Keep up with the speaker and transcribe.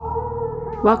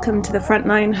Welcome to the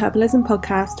Frontline Herbalism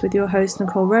podcast with your host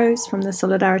Nicole Rose from the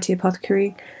Solidarity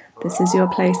Apothecary. This is your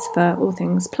place for all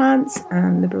things plants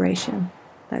and liberation.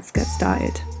 Let's get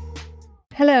started.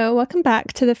 Hello, welcome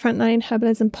back to the Frontline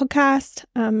Herbalism podcast.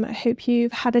 I hope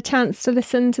you've had a chance to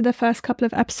listen to the first couple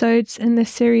of episodes in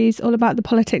this series all about the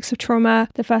politics of trauma.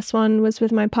 The first one was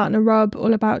with my partner Rob,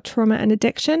 all about trauma and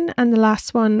addiction, and the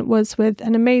last one was with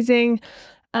an amazing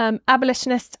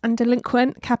abolitionist and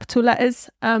delinquent, capital letters,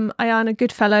 Ayana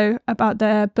Goodfellow, about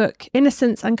their book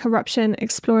Innocence and Corruption,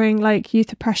 exploring like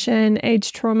youth oppression,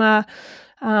 age trauma,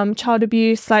 child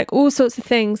abuse, like all sorts of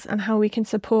things, and how we can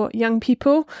support young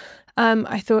people.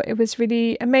 I thought it was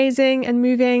really amazing and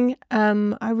moving.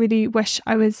 I really wish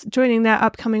I was joining their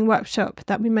upcoming workshop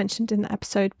that we mentioned in the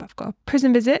episode, but I've got a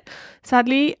prison visit,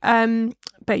 sadly.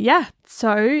 But yeah,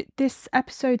 so this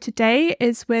episode today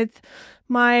is with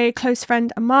my close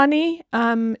friend Amani.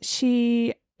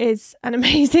 She is an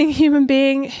amazing human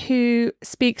being who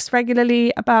speaks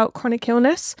regularly about chronic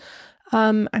illness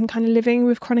and kind of living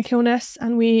with chronic illness,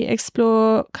 and we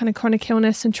explore kind of chronic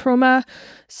illness and trauma.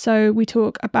 So we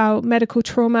talk about medical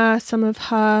trauma, some of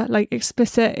her like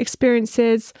explicit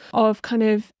experiences of kind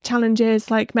of challenges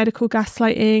like medical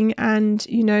gaslighting and,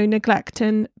 you know, neglect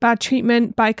and bad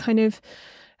treatment by kind of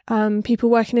people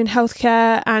working in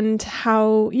healthcare, and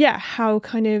how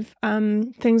kind of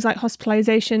things like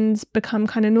hospitalizations become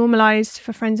kind of normalized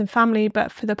for friends and family,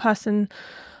 but for the person,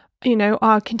 you know,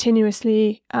 are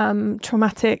continuously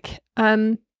traumatic.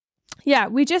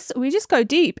 We just go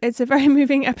deep. It's a very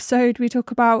moving episode. We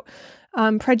talk about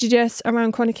prejudice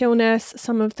around chronic illness,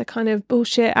 some of the kind of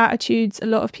bullshit attitudes a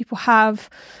lot of people have,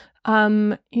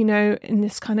 you know, in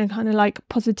this kind of like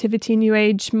positivity, new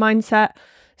age mindset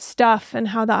stuff, and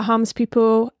how that harms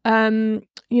people. You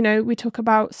know, we talk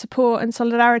about support and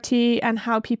solidarity, and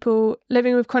how people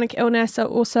living with chronic illness are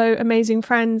also amazing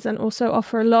friends and also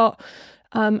offer a lot,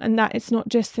 and that it's not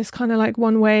just this kind of like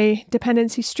one-way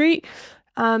dependency street.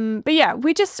 But yeah,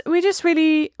 we just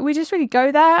really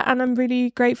go there, and I'm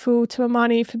really grateful to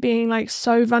Amani for being like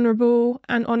so vulnerable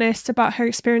and honest about her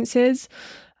experiences.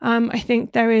 I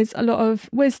think there is a lot of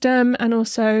wisdom and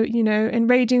also, you know,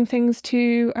 enraging things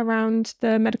too around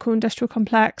the medical industrial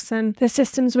complex and the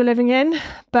systems we're living in.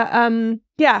 But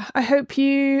yeah, I hope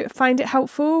you find it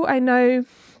helpful. I'm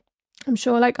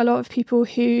sure like a lot of people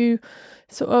who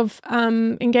sort of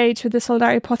engage with the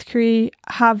Solidarity Apothecary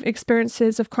have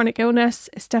experiences of chronic illness.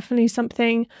 It's definitely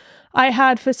something I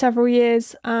had for several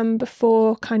years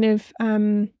before kind of,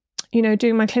 you know,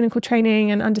 doing my clinical training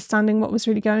and understanding what was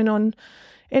really going on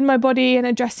in my body and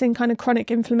addressing kind of chronic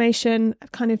inflammation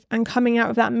kind of, and coming out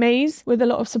of that maze with a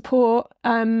lot of support.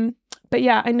 But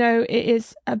yeah, I know it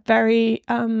is a very,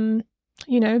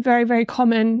 you know, very, very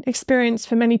common experience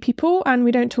for many people, and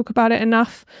we don't talk about it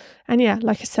enough. And yeah,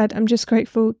 like I said, I'm just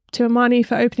grateful to Amani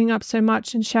for opening up so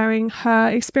much and sharing her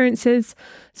experiences.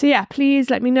 So yeah, please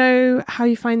let me know how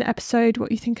you find the episode,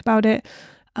 what you think about it.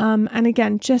 And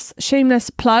again, just shameless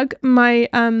plug, my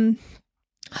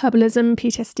Herbalism,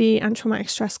 PTSD and traumatic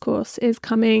stress course is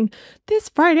coming this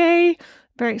Friday.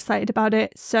 Very excited about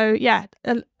it. So yeah,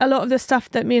 a lot of the stuff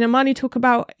that me and Amani talk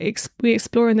about, we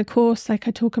explore in the course. Like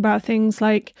I talk about things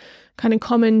like kind of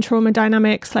common trauma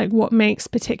dynamics, like what makes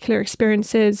particular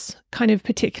experiences kind of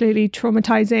particularly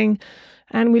traumatizing.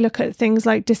 And we look at things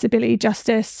like disability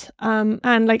justice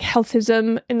and like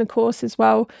healthism in the course as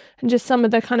well, and just some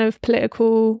of the kind of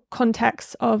political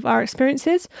context of our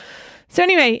experiences. So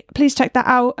anyway, please check that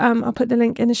out. I'll put the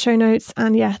link in the show notes.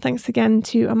 And yeah, thanks again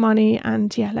to Amani.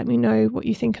 And yeah, let me know what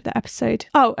you think of the episode.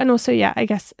 Oh, and also, yeah, I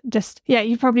guess just, yeah,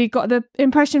 you probably got the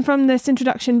impression from this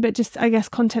introduction, but just, I guess,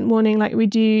 content warning, like we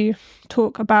do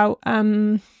talk about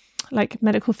like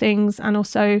medical things and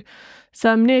also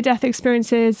some near-death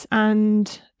experiences.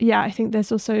 And yeah, I think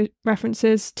there's also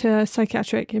references to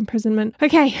psychiatric imprisonment.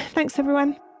 Okay, thanks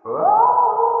everyone.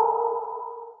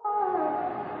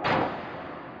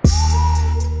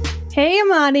 Hey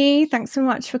Amani, thanks so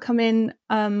much for coming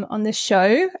on this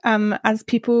show. As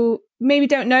people maybe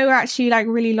don't know, we're actually like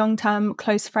really long-term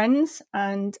close friends,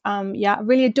 and yeah, I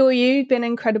really adore you. You've been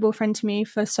an incredible friend to me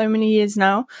for so many years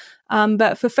now.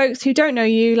 But for folks who don't know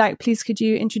you, like please could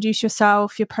you introduce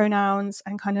yourself, your pronouns,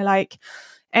 and kind of like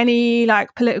any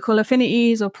like political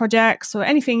affinities or projects or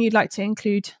anything you'd like to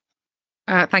include.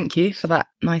 Thank you for that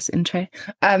nice intro.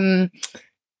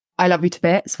 I love you to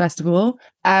bits, first of all.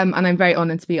 And I'm very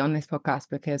honoured to be on this podcast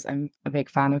because I'm a big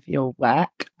fan of your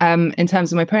work. In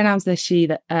terms of my pronouns, there's she,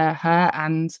 her,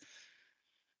 and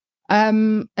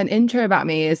an intro about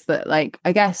me is that, like,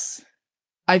 I guess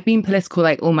I've been political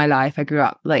like all my life. I grew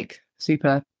up like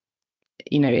super,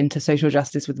 into social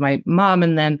justice with my mum,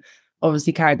 and then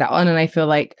obviously carried that on. And I feel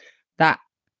like that,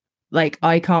 like,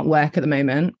 I can't work at the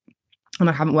moment and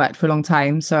I haven't worked for a long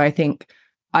time. So I think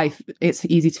it's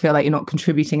easy to feel like you're not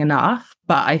contributing enough,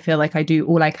 but I feel like I do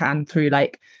all I can through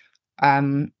like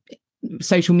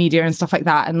social media and stuff like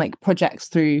that, and like projects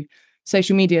through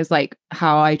social media is like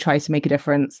how I try to make a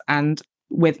difference. And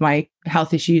with my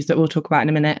health issues that we'll talk about in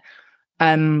a minute,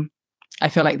 I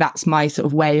feel like that's my sort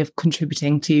of way of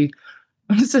contributing to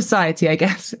society, I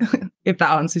guess, if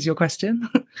that answers your question.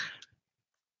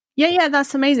 Yeah,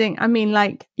 that's amazing. I mean,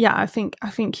 like, yeah, I think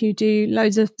you do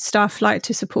loads of stuff like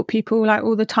to support people like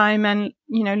all the time, and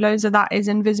you know, loads of that is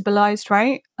invisibilized,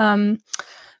 right?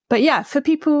 But yeah, for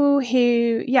people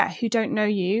who don't know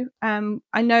you,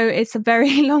 I know it's a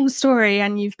very long story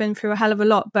and you've been through a hell of a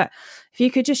lot, but if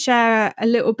you could just share a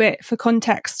little bit for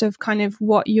context of kind of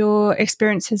what your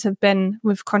experiences have been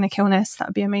with chronic illness, that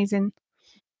would be amazing.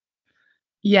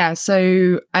 Yeah,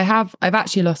 so I've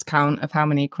actually lost count of how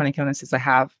many chronic illnesses I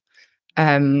have,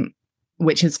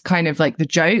 which is kind of like the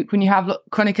joke when you have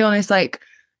chronic illness, like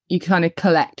you kind of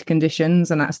collect conditions,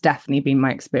 and that's definitely been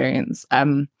my experience.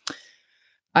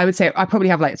 I would say I probably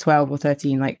have like 12 or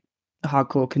 13 like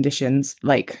hardcore conditions,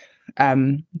 like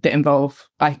that involve,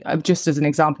 I just as an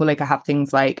example, like I have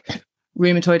things like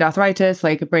rheumatoid arthritis,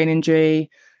 like a brain injury,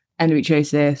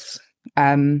 endometriosis,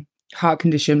 heart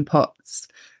condition, POTS,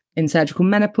 in surgical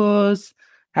menopause,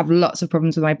 have lots of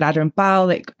problems with my bladder and bowel,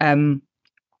 like I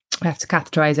have to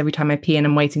catheterize every time I pee and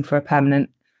I'm waiting for a permanent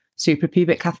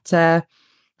suprapubic catheter,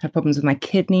 have problems with my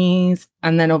kidneys.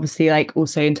 And then obviously like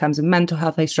also in terms of mental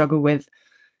health, I struggle with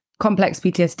complex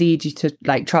PTSD due to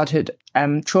like childhood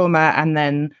trauma, and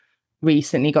then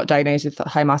recently got diagnosed with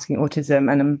high masking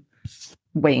autism, and I'm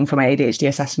waiting for my ADHD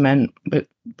assessment, but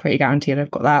pretty guaranteed I've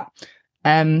got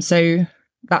that. So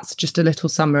that's just a little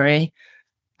summary.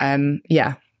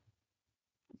 Yeah.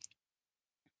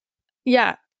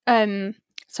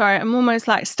 Sorry, I'm almost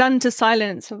like stunned to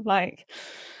silence of like,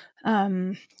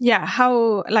 how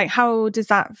does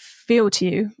that feel to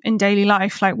you in daily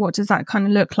life? Like, what does that kind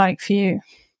of look like for you?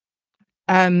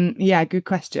 Yeah, good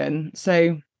question.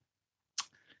 So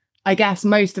I guess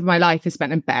most of my life is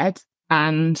spent in bed,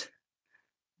 and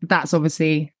that's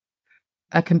obviously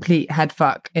a complete head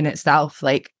fuck in itself.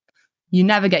 Like you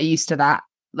never get used to that.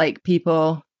 Like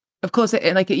people, of course,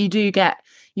 you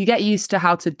get used to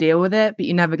how to deal with it, but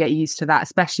you never get used to that,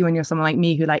 especially when you're someone like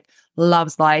me who like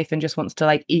loves life and just wants to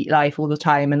like eat life all the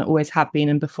time, and always have been.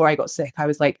 And before I got sick, I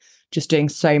was like just doing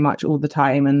so much all the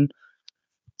time. And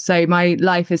so my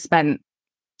life is spent,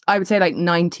 I would say like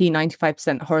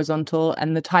 95% horizontal.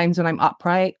 And the times when I'm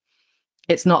upright,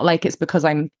 it's not like it's because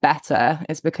I'm better.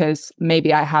 It's because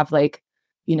maybe I have like,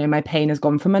 you know, my pain has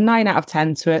gone from a 9 out of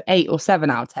 10 to an 8 or 7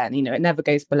 out of 10. You know, it never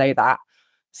goes below that.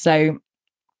 So,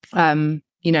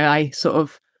 you know, I sort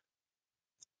of,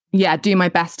 do my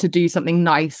best to do something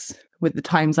nice with the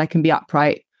times I can be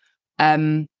upright.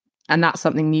 And that's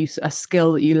something a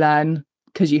skill that you learn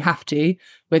because you have to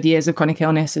with years of chronic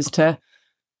illness, is to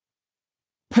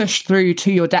push through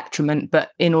to your detriment,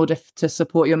 but in order to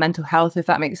support your mental health, if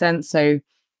that makes sense. So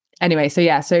anyway,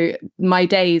 so my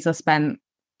days are spent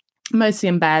mostly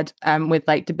in bed, with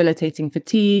like debilitating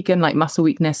fatigue and like muscle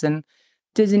weakness and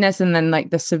dizziness, and then like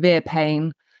the severe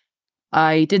pain.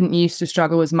 I didn't used to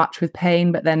struggle as much with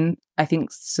pain, but then I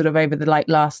think sort of over the like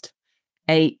last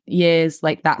 8 years,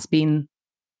 like that's been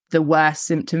the worst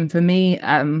symptom for me.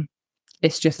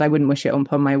 It's just, I wouldn't wish it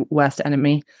upon my worst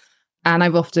enemy. And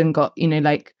I've often got, you know,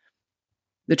 like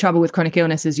the trouble with chronic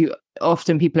illness is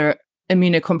people are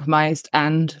immunocompromised,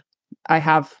 and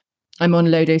I'm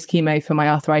on low dose chemo for my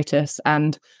arthritis,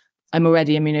 and I'm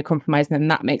already immunocompromised,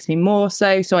 and that makes me more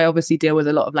so. So I obviously deal with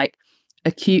a lot of like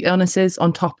acute illnesses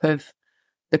on top of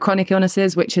the chronic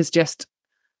illnesses, which is just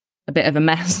a bit of a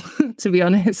mess, to be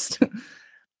honest.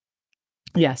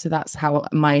 Yeah, so that's how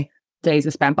my days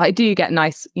are spent. But I do get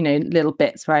nice, you know, little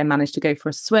bits where I manage to go for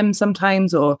a swim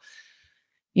sometimes, or,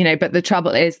 you know, but the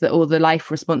trouble is that all the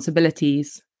life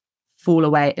responsibilities fall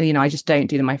away. You know, I just don't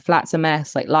do them. My flat's a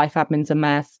mess, like life admin's a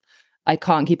mess. I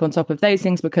can't keep on top of those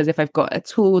things because if I've got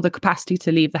at all the capacity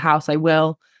to leave the house, I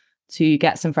will, to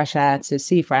get some fresh air, to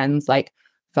see friends, like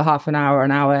for half an hour,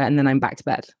 and then I'm back to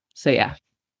bed. So yeah,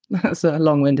 that's a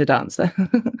long-winded answer.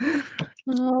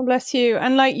 Oh, bless you.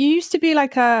 And like you used to be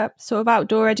like a sort of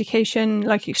outdoor education,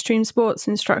 like extreme sports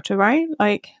instructor, right?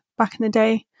 Like back in the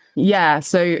day. Yeah.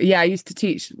 So yeah, I used to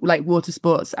teach like water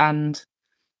sports and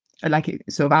like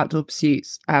sort of outdoor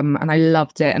pursuits. And I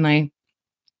loved it. And I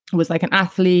was like an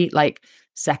athlete, like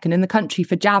second in the country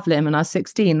for javelin when I was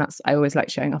 16. I always like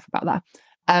showing off about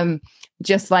that.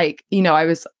 Just like, you know, I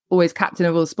was always captain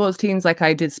of all the sports teams. Like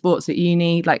I did sports at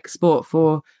uni, like sport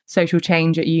for social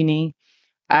change at uni.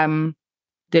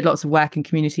 Did lots of work in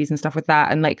communities and stuff with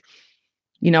that. And like,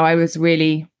 I was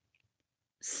really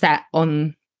set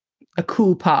on a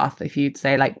cool path, if you'd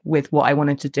say, like with what I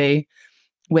wanted to do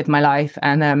with my life.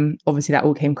 And obviously that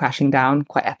all came crashing down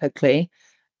quite epically.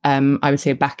 I would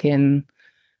say back in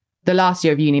the last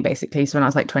year of uni, basically. So when I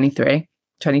was like 23,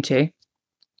 22.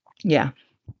 Yeah.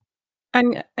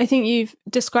 And I think you've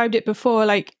described it before,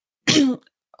 like,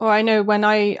 or I know when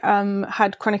I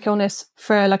had chronic illness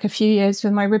for like a few years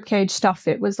with my ribcage stuff,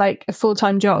 it was like a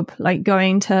full-time job, like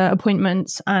going to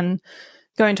appointments and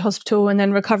going to hospital and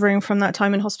then recovering from that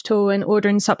time in hospital and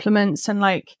ordering supplements, and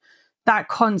like that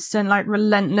constant, like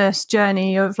relentless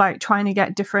journey of like trying to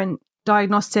get different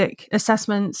diagnostic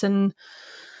assessments and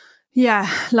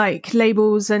like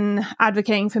labels and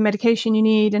advocating for medication you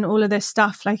need and all of this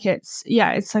stuff. Like it's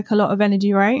like a lot of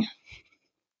energy, right?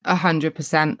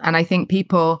 100%. And I think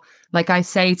people, like I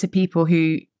say to people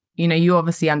who, you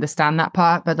obviously understand that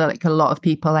part, but like a lot of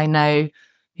people I know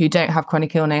who don't have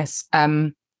chronic illness,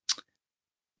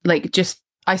 like just,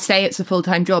 I say it's a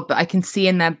full-time job, but I can see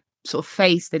in their sort of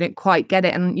face, they don't quite get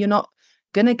it. And you're not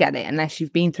going to get it unless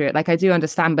you've been through it. Like I do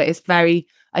understand, but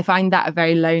I find that a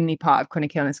very lonely part of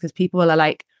chronic illness, because people are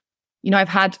like,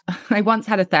 I once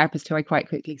had a therapist who I quite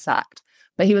quickly sacked,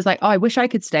 but he was like, oh, I wish I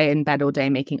could stay in bed all day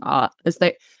making art. As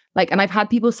though, like, and I've had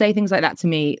people say things like that to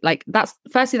me. Like that's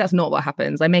not what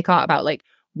happens. I make art about like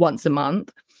once a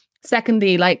month.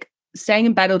 Secondly, like staying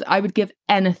in bed I would give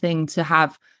anything to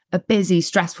have a busy,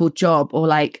 stressful job, or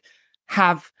like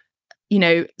have,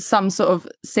 some sort of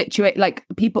situation. Like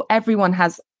everyone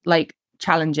has like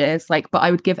challenges, like, but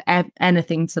I would give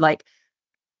anything to like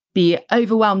be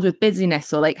overwhelmed with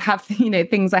busyness, or like have,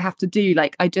 things I have to do.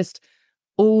 Like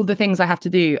all the things I have to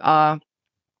do are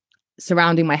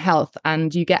surrounding my health,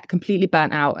 and you get completely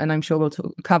burnt out. And I'm sure we'll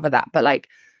cover that. But like,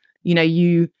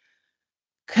 you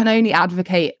can only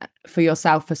advocate for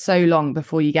yourself for so long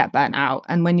before you get burnt out.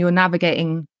 And when you're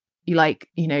navigating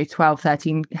 12,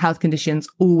 13 health conditions,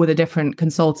 all with a different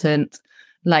consultant,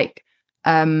 like,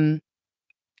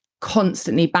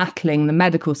 constantly battling the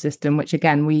medical system, which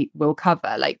again, we will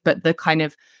cover, like, but the kind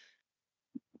of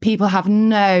people have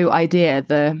no idea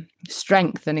the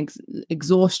strength and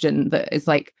exhaustion that is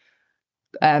like,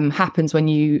 happens when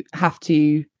you have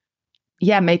to,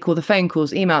 make all the phone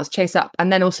calls, emails, chase up,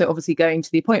 and then also obviously going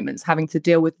to the appointments, having to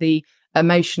deal with the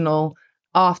emotional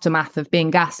aftermath of being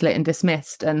gaslit and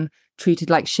dismissed and treated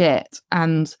like shit,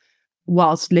 and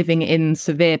whilst living in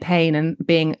severe pain and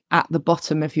being at the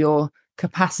bottom of your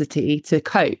capacity to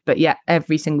cope. But yet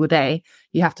every single day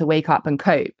you have to wake up and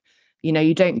cope.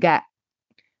 You don't get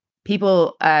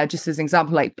people, just as an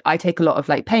example, like I take a lot of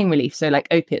like pain relief, so like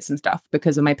opiates and stuff,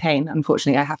 because of my pain.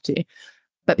 Unfortunately, I have to.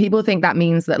 But people think that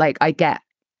means that like I get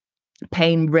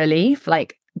pain relief.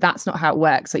 Like that's not how it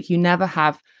works. Like you never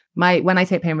have when I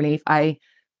take pain relief,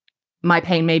 my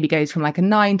pain maybe goes from like a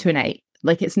 9 to an 8.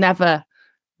 Like it's never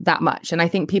that much. And I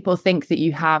think people think that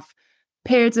you have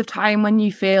periods of time when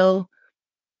you feel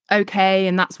okay,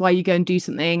 and that's why you go and do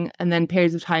something, and then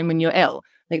periods of time when you're ill.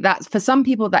 Like that's, for some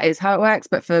people that is how it works,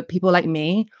 but for people like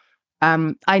me,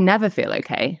 I never feel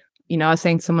okay. I was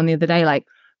saying to someone the other day, like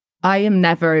I am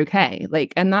never okay,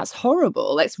 like, and that's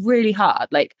horrible. It's really hard.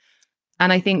 Like,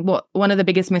 and I think one of the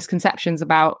biggest misconceptions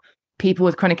about people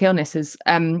with chronic illness is,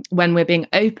 when we're being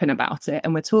open about it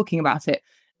and we're talking about it,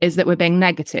 is that we're being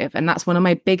negative. And that's one of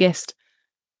my biggest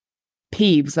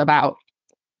peeves about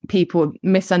people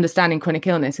misunderstanding chronic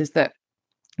illness, is that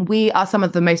we are some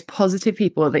of the most positive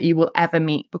people that you will ever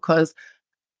meet, because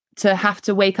to have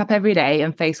to wake up every day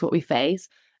and face what we face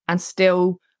and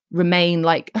still remain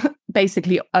like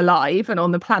basically alive and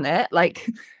on the planet, like,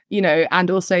 and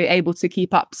also able to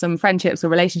keep up some friendships or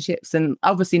relationships. And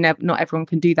obviously not everyone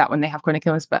can do that when they have chronic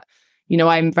illness, but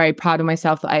I'm very proud of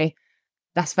myself that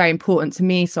that's very important to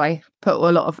me. So I put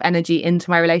a lot of energy into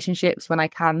my relationships when I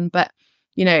can. But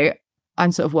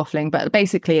I'm sort of waffling, but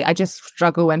basically I just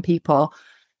struggle when people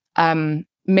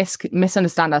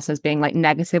misunderstand us as being like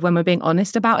negative when we're being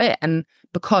honest about it. And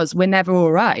because we're never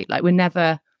all right, like we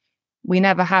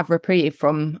never have reprieve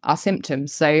from our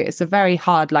symptoms. So it's a very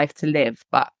hard life to live.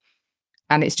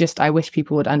 And it's just, I wish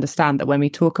people would understand that when we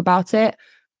talk about it,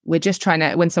 we're just trying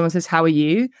to, when someone says, how are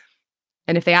you?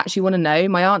 And if they actually want to know,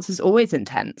 my answer is always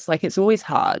intense. Like it's always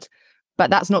hard. But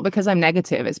that's not because I'm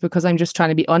negative. It's because I'm just trying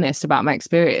to be honest about my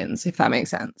experience, if that makes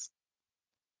sense.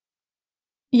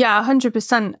 Yeah,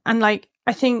 100%. And like,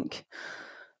 I think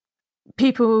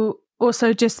people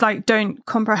also just like don't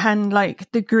comprehend like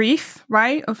the grief,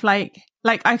 right? Of like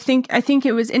I think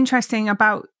it was interesting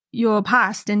about your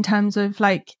past in terms of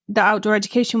like the outdoor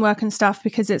education work and stuff,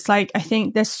 because it's like, I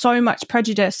think there's so much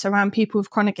prejudice around people with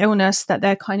chronic illness that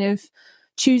they're kind of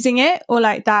choosing it, or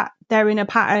like that they're in a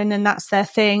pattern and that's their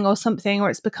thing or something, or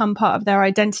it's become part of their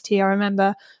identity. I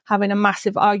remember having a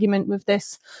massive argument with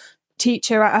this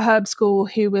teacher at a herb school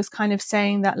who was kind of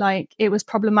saying that like it was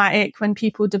problematic when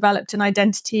people developed an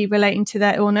identity relating to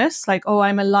their illness, like, oh,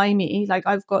 I'm a Limey, like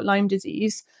I've got Lyme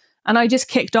disease. And I just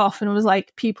kicked off and was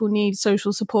like, people need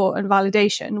social support and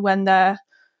validation when they're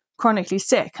chronically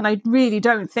sick. And I really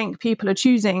don't think people are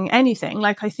choosing anything.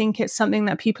 Like, I think it's something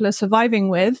that people are surviving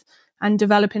with and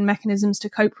developing mechanisms to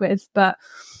cope with. But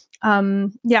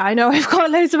yeah, I know I've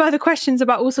got loads of other questions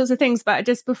about all sorts of things, but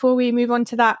just before we move on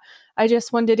to that, I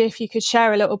just wondered if you could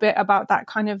share a little bit about that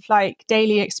kind of like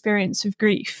daily experience of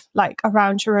grief, like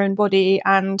around your own body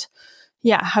and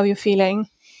yeah, how you're feeling.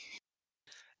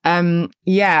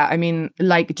 Yeah, I mean,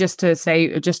 like, just to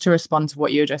respond to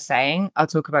what you were just saying, I'll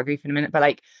talk about grief in a minute, but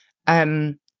like,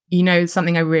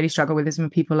 something I really struggle with is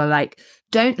when people are like,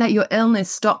 don't let your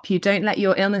illness stop you, don't let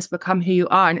your illness become who you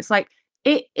are. And it's like,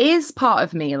 it is part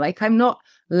of me. Like, I'm not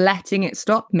letting it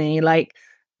stop me. Like,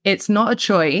 it's not a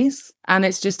choice. And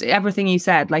it's just everything you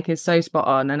said, like, is so spot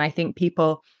on. And I think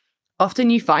people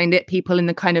you find people in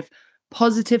the kind of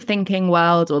positive thinking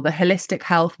world or the holistic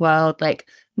health world, like,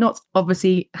 not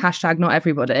obviously hashtag not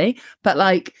everybody, but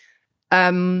like,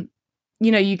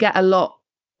 you get a lot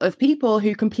of people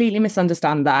who completely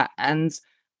misunderstand that. And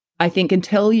I think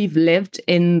until you've lived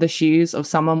in the shoes of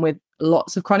someone with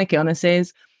lots of chronic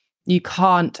illnesses, you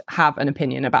can't have an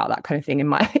opinion about that kind of thing, in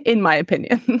my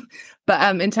opinion.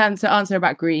 But in terms to answer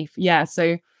about grief, yeah,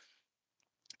 so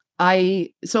I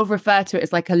sort of refer to it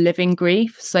as like a living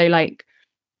grief. So like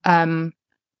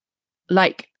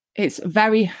it's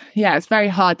very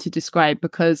hard to describe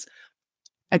because,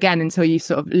 again, until you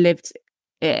sort of lived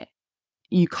it,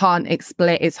 you can't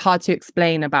explain. It's hard to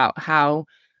explain about how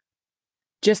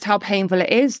painful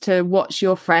it is to watch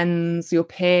your friends, your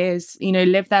peers,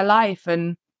 live their life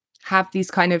and have these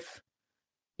kind of,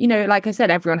 like I said,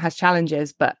 everyone has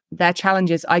challenges, but their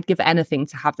challenges, I'd give anything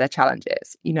to have their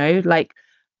challenges, like,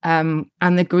 and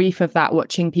the grief of that,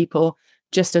 watching people,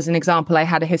 just as an example, I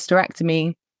had a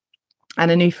hysterectomy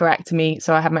and a oophorectomy.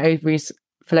 So I had my ovaries,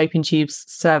 fallopian tubes,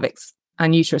 cervix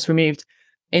and uterus removed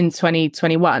in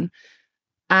 2021.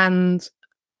 And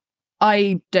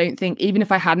I don't think, even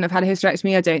if I hadn't have had a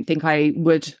hysterectomy, I don't think I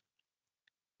would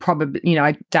probably,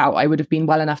 I doubt I would have been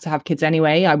well enough to have kids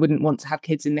anyway. I wouldn't want to have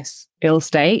kids in this ill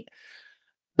state.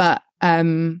 But,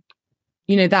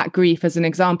 that grief as an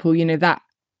example,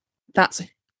 that's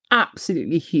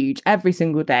absolutely huge. Every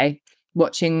single day,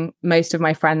 watching most of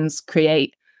my friends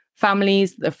create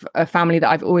families, a family that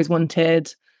I've always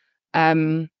wanted.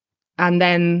 And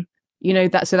then,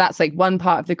 that's like one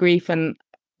part of the grief. And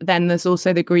then there's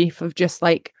also the grief of just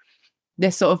like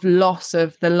this sort of loss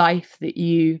of the life that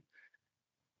you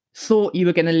thought you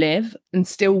were going to live and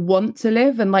still want to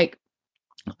live. And like,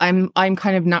 I'm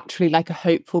kind of naturally like a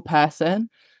hopeful person.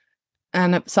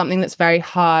 And something that's very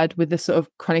hard with the sort of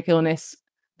chronic illness,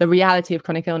 the reality of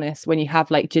chronic illness, when you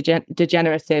have like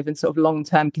degenerative and sort of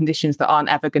long-term conditions that aren't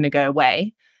ever going to go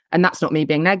away. And that's not me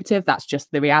being negative. That's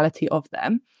just the reality of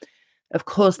them. Of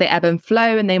course, they ebb and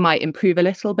flow and they might improve a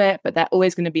little bit, but they're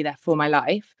always going to be there for my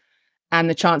life. And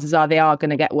the chances are they are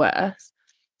going to get worse.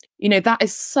 That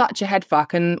is such a head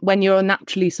fuck. And when you're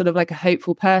naturally sort of like a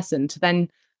hopeful person, to then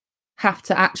have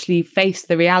to actually face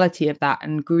the reality of that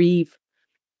and grieve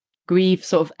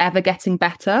sort of ever getting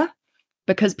better,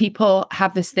 because people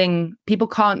have this thing, people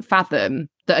can't fathom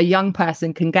that a young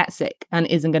person can get sick and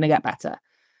isn't going to get better.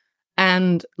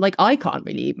 And like, I can't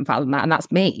really even fathom that. And that's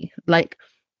me. Like,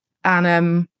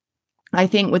 and I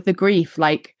think with the grief,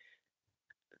 like,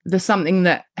 there's something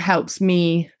that helps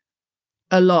me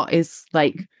a lot is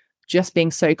like just being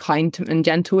so kind and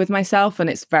gentle with myself. And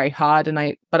it's very hard.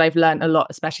 But I've learned a lot,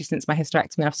 especially since my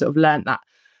hysterectomy. I've sort of learned that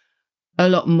a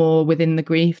lot more within the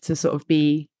grief, to sort of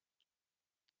be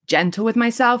gentle with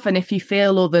myself. And if you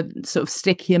feel all the sort of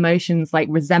sticky emotions like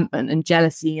resentment and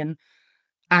jealousy and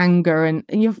anger, and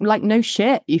you're like, no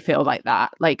shit, you feel like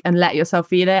that, like, and let yourself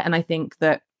feel it. And I think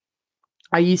that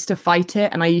I used to fight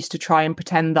it, and I used to try and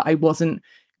pretend that I wasn't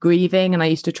grieving, and I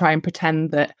used to try and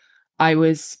pretend that I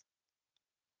was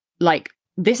like,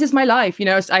 this is my life,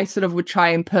 I sort of would try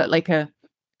and put like a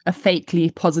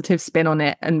fakely positive spin on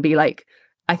it and be like,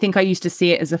 I think I used to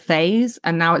see it as a phase,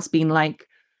 and now it's been like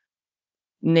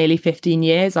nearly 15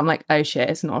 years. I'm like, oh shit,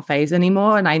 it's not a phase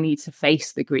anymore, and I need to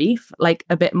face the grief like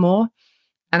a bit more.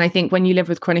 And I think when you live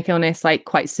with chronic illness, like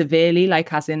quite severely,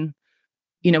 like as in,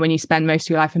 when you spend most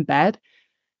of your life in bed,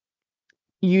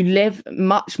 you live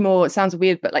much more, it sounds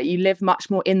weird, but like you live much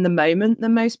more in the moment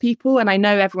than most people. And I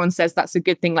know everyone says that's a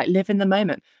good thing, like live in the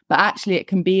moment, but actually it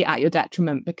can be at your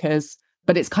detriment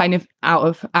but it's kind of out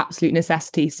of absolute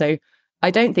necessity. So I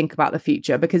don't think about the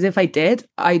future, because if I did,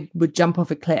 I would jump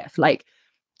off a cliff. Like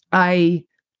I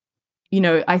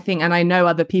think, and I know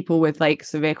other people with like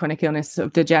severe chronic illness, sort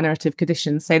of degenerative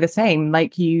conditions, say the same.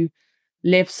 Like you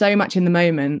live so much in the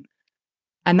moment,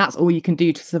 and that's all you can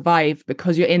do to survive,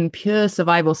 because you're in pure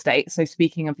survival state. So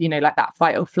speaking of, like that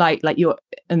fight or flight, like you're,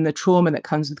 and the trauma that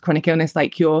comes with chronic illness,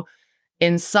 like you're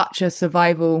in such a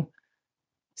survival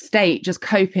state, just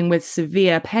coping with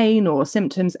severe pain or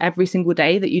symptoms every single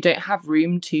day, that you don't have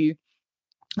room to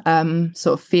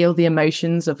sort of feel the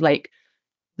emotions of like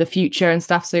the future and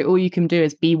stuff. So all you can do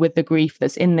is be with the grief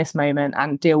that's in this moment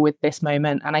and deal with this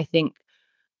moment. And I think,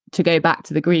 to go back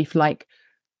to the grief, like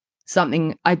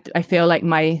something I feel like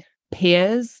my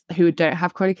peers who don't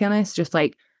have chronic illness just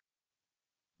like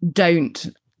don't,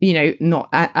 not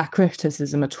a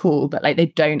criticism at all, but like they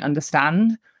don't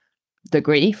understand the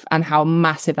grief and how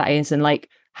massive that is, and like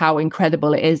how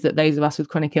incredible it is that those of us with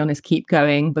chronic illness keep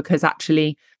going, because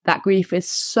actually that grief is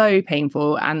so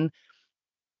painful and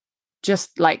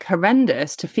just like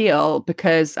horrendous to feel,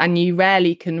 and you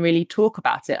rarely can really talk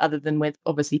about it other than with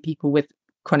obviously people with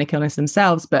chronic illness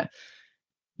themselves, but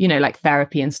like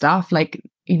therapy and stuff, like,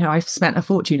 I've spent a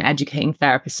fortune educating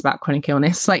therapists about chronic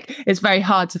illness. Like it's very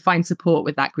hard to find support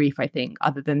with that grief, I think,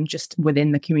 other than just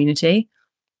within the community.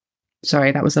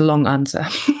 Sorry, that was a long answer.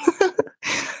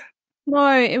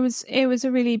 No, it was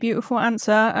a really beautiful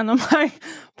answer, and I'm like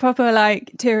proper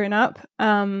like tearing up.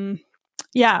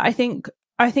 Yeah, I think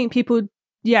people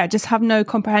just have no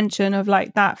comprehension of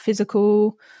like that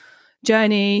physical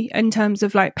journey in terms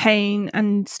of like pain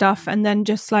and stuff, and then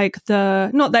just like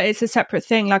not that it's a separate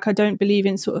thing, like I don't believe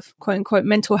in sort of quote unquote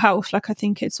mental health, like I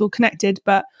think it's all connected,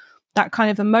 but that kind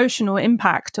of emotional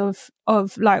impact of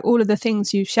like all of the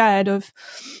things you've shared of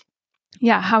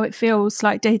how it feels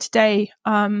like day to day,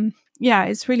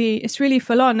 it's really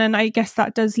full on. And I guess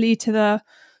that does lead to the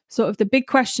sort of the big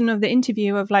question of the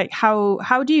interview of like how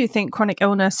do you think chronic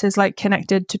illness is like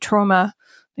connected to trauma,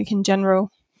 like in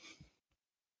general?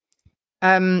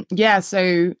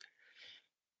 So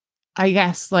I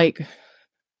guess like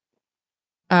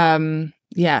sorry,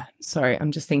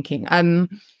 I'm just thinking.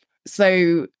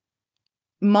 So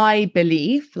my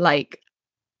belief, like,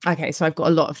 okay, so I've got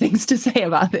a lot of things to say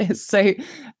about this. So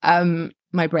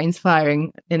my brain's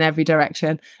firing in every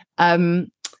direction.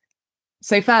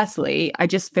 So firstly, I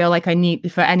just feel like I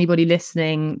need, for anybody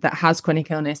listening that has chronic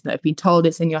illness, that have been told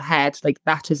it's in your head, like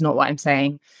that is not what I'm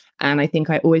saying. And I think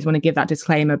I always want to give that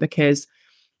disclaimer, because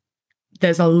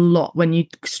there's a lot when you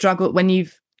struggle, when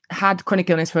you've had chronic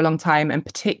illness for a long time, and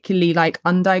particularly like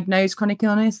undiagnosed chronic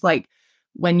illness, like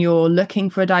when you're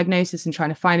looking for a diagnosis and trying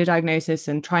to find a diagnosis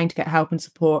and trying to get help and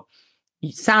support,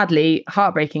 sadly,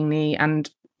 heartbreakingly,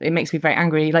 and it makes me very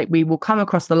angry, like we will come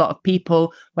across a lot of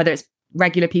people, whether it's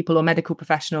regular people or medical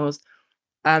professionals,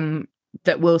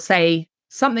 that will say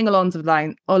something along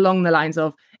the lines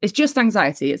of, it's just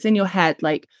anxiety, it's in your head,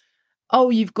 like, oh,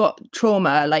 you've got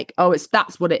trauma, like, oh,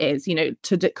 that's what it is,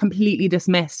 to completely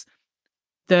dismiss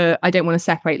I don't want to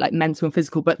separate like mental and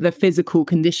physical, but the physical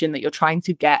condition that you're trying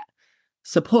to get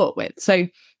support with. So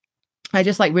I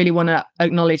just like really want to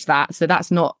acknowledge that. So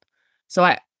that's not,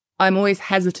 so I'm always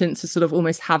hesitant to sort of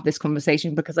almost have this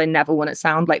conversation, because I never want it to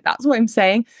sound like that's what I'm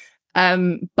saying.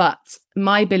 But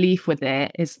my belief with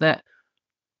it is that,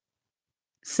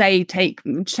 say, take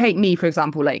me, for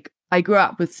example, like I grew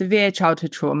up with severe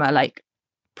childhood trauma, like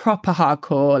proper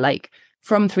hardcore, like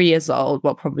from 3 years old,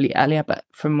 well, probably earlier, but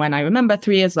from when I remember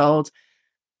 3 years old,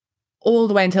 all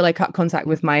the way until I cut contact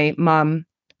with my mum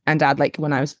and dad, like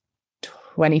when I was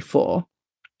 24.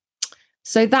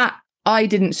 So that I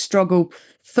didn't struggle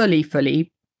fully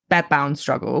bedbound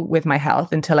struggle with my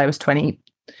health until I was 23.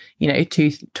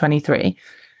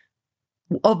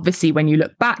 Obviously, when you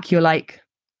look back, you're like,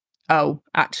 oh,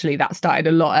 actually, that started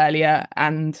a lot earlier,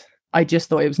 and I just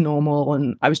thought it was normal,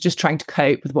 and I was just trying to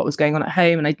cope with what was going on at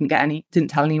home, and I didn't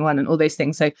tell anyone, and all those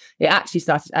things. So it actually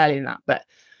started earlier than that, but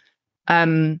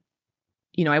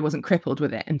I wasn't crippled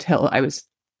with it until I was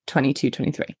 22,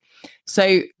 23.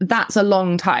 So that's a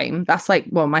long time. That's like,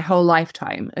 well, my whole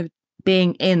lifetime of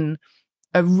being in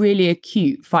a really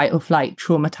acute fight or flight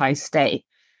traumatized state.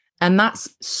 And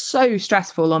that's so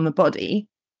stressful on the body.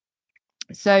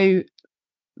 So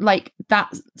like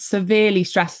that severely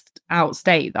stressed out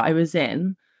state that I was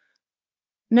in,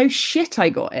 no shit, I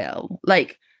got ill.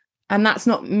 Like, and that's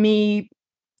not me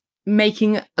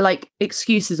making like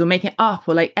excuses or making it up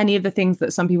or like any of the things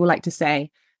that some people like to say.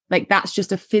 Like that's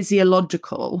just a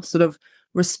physiological sort of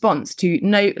response to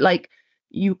no, like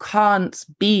you can't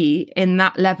be in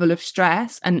that level of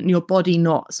stress and your body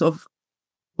not sort of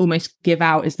almost give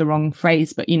out is the wrong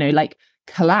phrase, but, you know, like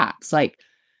collapse. Like,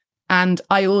 and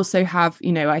I also have,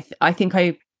 you know, I think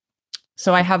I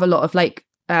have a lot of like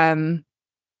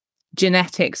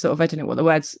genetic sort of, I don't know what the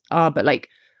words are, but like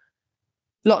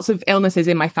lots of illnesses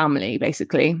in my family,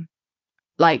 basically,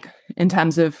 like in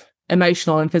terms of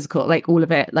emotional and physical, like all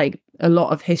of it, like a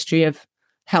lot of history of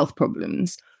health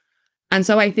problems. And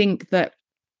so I think that,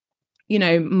 you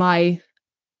know, my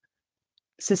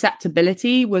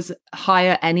susceptibility was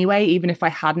higher anyway, even if I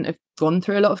hadn't have gone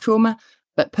through a lot of trauma.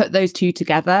 But put those two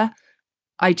together,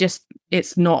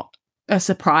 it's not a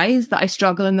surprise that I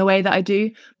struggle in the way that I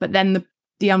do. But then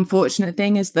the unfortunate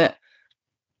thing is that,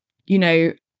 you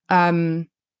know,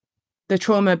 the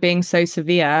trauma being so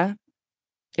severe,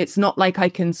 it's not like I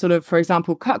can sort of, for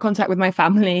example, cut contact with my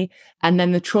family and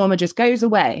then the trauma just goes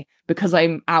away because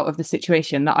I'm out of the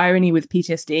situation. The irony with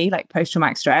PTSD, like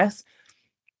post-traumatic stress,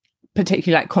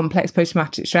 particularly like complex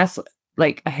post-traumatic stress,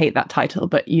 like I hate that title,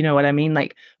 but you know what I mean,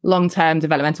 like long-term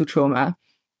developmental trauma,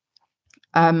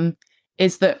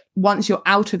 is that once you're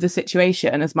out of the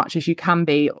situation as much as you can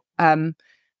be,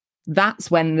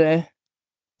 that's when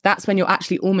you're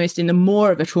actually almost in a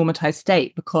more of a traumatized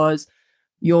state because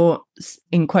you're,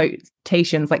 in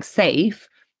quotations, like safe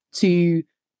to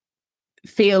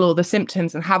feel all the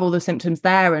symptoms and have all the symptoms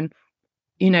there. And,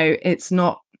 you know, it's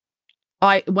not,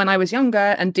 when I was younger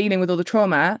and dealing with all the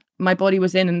trauma, my body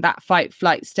was in that fight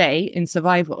flight state in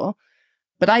survival,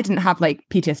 but I didn't have like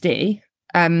PTSD.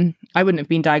 I wouldn't have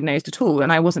been diagnosed at all.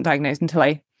 And I wasn't diagnosed until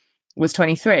I was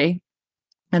 23.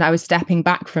 And I was stepping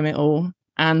back from it all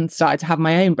and started to have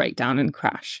my own breakdown and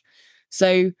crash.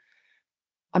 So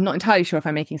I'm not entirely sure if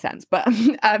I'm making sense, but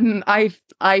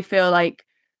I feel like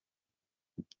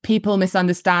people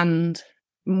misunderstand,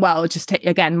 well, just take,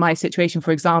 again, my situation,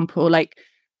 for example, like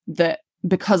that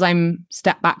because I'm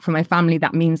stepped back from my family,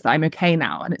 that means that I'm okay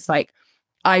now. And it's like,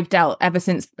 I've dealt ever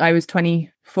since I was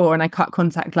 24 and I cut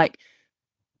contact, like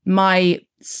my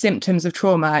symptoms of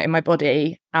trauma in my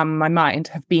body and my mind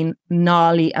have been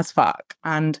gnarly as fuck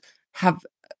and have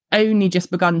only just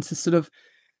begun to sort of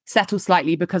settle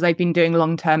slightly because I've been doing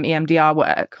long-term EMDR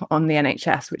work on the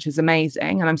NHS, which is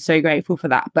amazing. And I'm so grateful for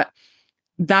that. But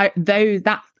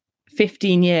that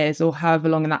 15 years or however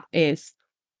long that is,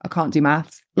 I can't do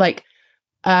maths, like,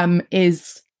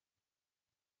 is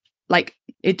like,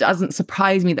 it doesn't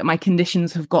surprise me that my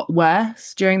conditions have got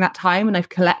worse during that time. And I've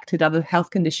collected other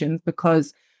health conditions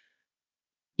because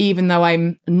even though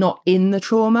I'm not in the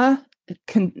trauma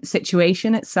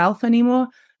situation itself anymore,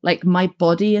 like my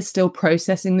body is still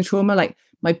processing the trauma. Like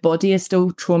my body is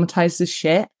still traumatized as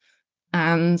shit.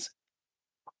 And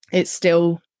it's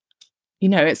still, you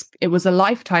know, it was a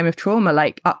lifetime of trauma,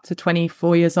 like up to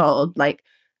 24 years old. Like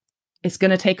it's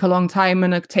going to take a long time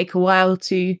and it'll take a while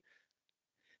to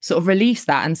sort of release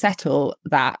that and settle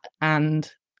that.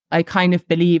 And I kind of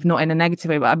believe, not in a negative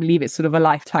way, but I believe it's sort of a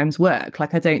lifetime's work.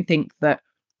 Like I don't think that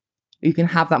you can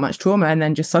have that much trauma and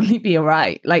then just suddenly be all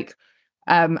right. Like,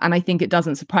 and I think it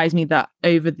doesn't surprise me that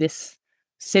over this,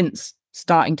 since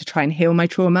starting to try and heal my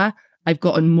trauma, I've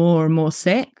gotten more and more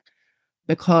sick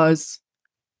because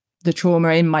the trauma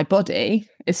in my body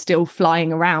is still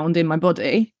flying around in my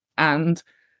body. And,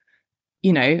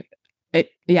 you know,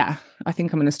 I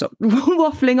think I'm going to stop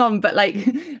waffling on, but like,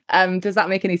 does that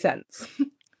make any sense?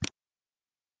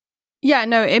 Yeah,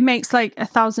 no, it makes like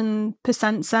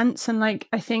 1,000% sense. And like,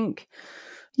 I think,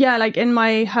 yeah, like in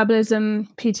my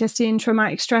herbalism, PTSD and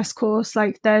traumatic stress course,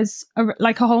 like there's a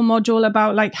whole module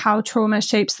about like how trauma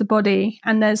shapes the body.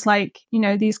 And there's like, you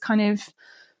know, these kind of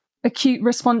acute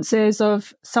responses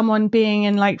of someone being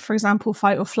in like, for example,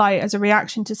 fight or flight as a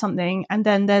reaction to something. And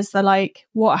then there's the like,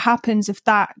 what happens if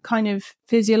that kind of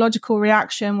physiological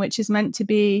reaction, which is meant to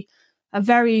be a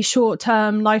very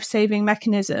short-term life-saving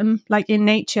mechanism, like in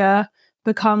nature,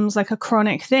 becomes like a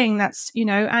chronic thing that's, you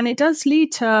know, and it does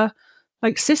lead to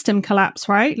like system collapse,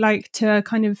 right? Like to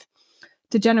kind of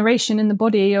degeneration in the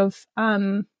body of,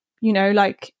 you know,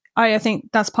 like I think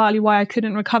that's partly why I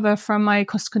couldn't recover from my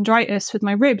costochondritis with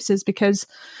my ribs, is because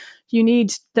you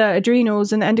need the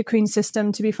adrenals and the endocrine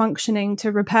system to be functioning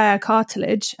to repair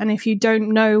cartilage. And if you don't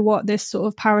know what this sort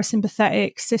of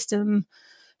parasympathetic system,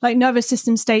 like nervous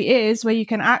system state is, where you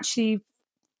can actually,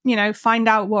 you know, find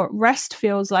out what rest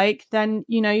feels like, then,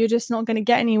 you know, you're just not going to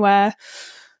get anywhere.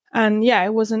 And yeah,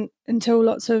 it wasn't until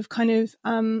lots of kind of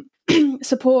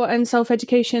support and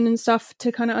self-education and stuff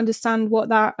to kind of understand what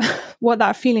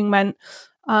that feeling meant.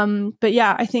 But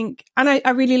yeah, I think, and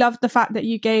I really loved the fact that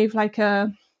you gave like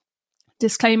a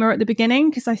disclaimer at the beginning,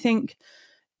 because I think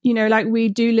you know, like we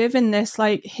do live in this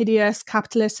like hideous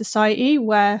capitalist society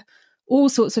where all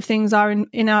sorts of things are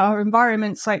in our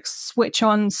environments, like switch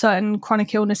on certain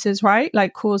chronic illnesses, right?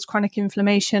 Like cause chronic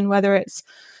inflammation, whether it's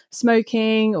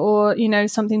smoking or, you know,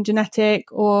 something genetic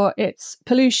or it's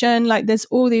pollution. Like there's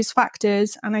all these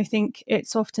factors. And I think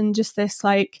it's often just this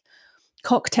like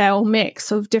cocktail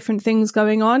mix of different things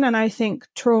going on. And I think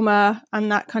trauma and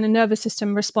that kind of nervous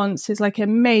system response is like a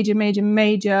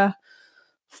major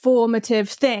formative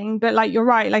thing. But like, you're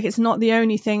right, like it's not the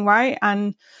only thing, right?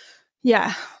 And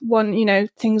yeah, one, you know,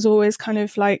 things always kind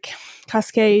of like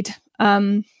cascade.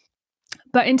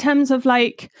 But in terms of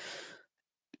like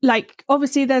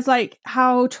obviously there's like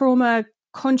how trauma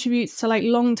contributes to like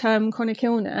long-term chronic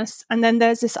illness, and then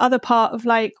there's this other part of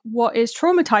like what is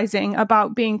traumatizing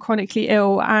about being chronically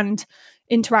ill and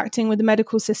interacting with the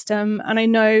medical system. And I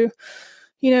know,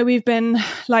 you know, we've been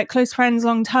like close friends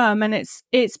long term, and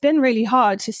it's been really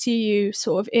hard to see you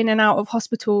sort of in and out of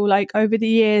hospital like over the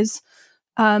years.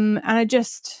 And I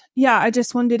just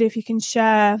wondered if you can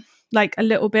share like a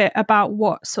little bit about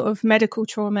what sort of medical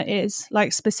trauma is,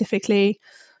 like specifically.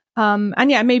 And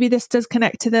yeah, maybe this does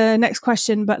connect to the next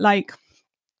question, but like,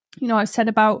 you know, I've said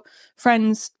about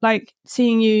friends, like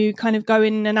seeing you kind of go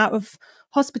in and out of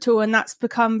hospital, and that's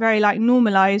become very like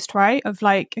normalized, right? Of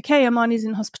like, okay, Amani's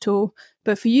in hospital.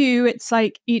 But for you, it's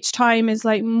like each time is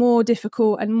like more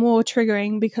difficult and more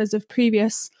triggering because of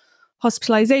previous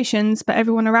hospitalizations, but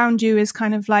everyone around you is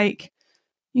kind of like,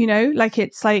 you know, like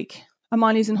it's like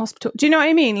Amani's in hospital. Do you know what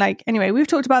I mean? Like, anyway, we've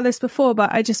talked about this before,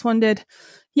 but I just wondered,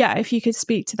 yeah, if you could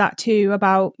speak to that too,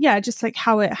 about, yeah, just like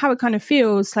how it kind of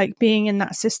feels like being in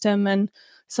that system and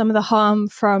some of the harm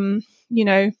from, you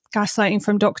know, gaslighting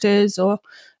from doctors or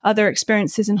other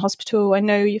experiences in hospital. I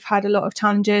know you've had a lot of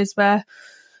challenges where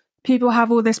people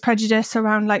have all this prejudice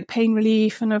around like pain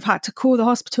relief and have had to call the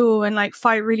hospital and like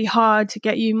fight really hard to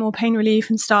get you more pain relief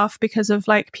and stuff because of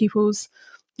like people's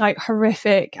like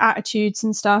horrific attitudes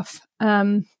and stuff.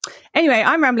 Anyway,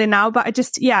 I'm rambling now, but I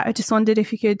just wondered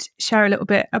if you could share a little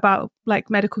bit about like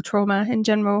medical trauma in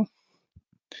general.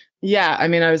 Yeah, I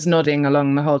mean, I was nodding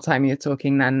along the whole time you're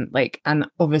talking then, like, and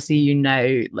obviously, you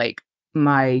know, like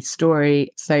my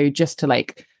story. So just to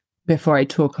like, before I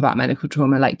talk about medical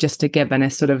trauma, like just to give a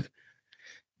sort of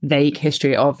vague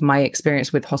history of my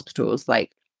experience with hospitals,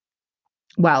 like,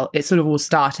 well, it sort of all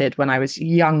started when I was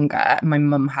younger. My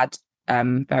mum had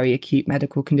very acute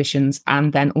medical conditions,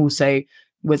 and then also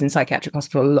was in psychiatric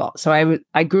hospital a lot. So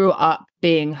I grew up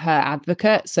being her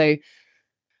advocate. So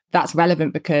that's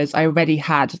relevant because I already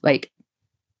had like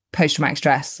post-traumatic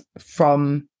stress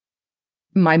from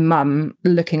my mum,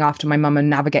 looking after my mum and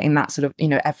navigating that sort of, you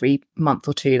know, every month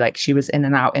or two, like she was in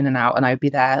and out, and I would be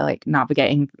there like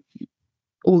navigating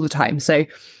all the time. So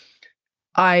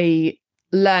I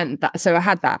learned that. So I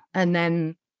had that. And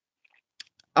then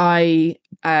I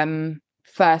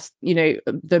first, you know,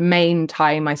 the main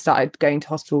time I started going to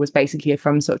hospital was basically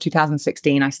from sort of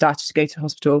 2016. I started to go to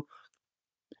hospital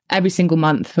every single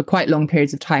month for quite long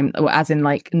periods of time, as in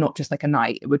like not just like a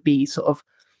night. It would be sort of,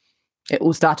 it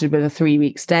all started with a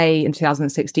 3-week stay in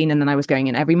 2016, and then I was going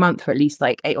in every month for at least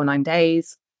like 8 or 9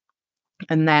 days.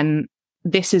 And then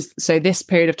this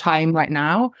period of time right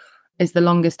now is the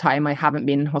longest time I haven't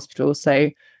been in hospital. So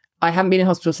I haven't been in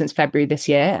hospital since February this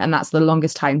year, and that's the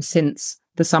longest time since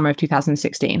the summer of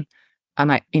 2016.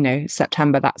 And I, you know,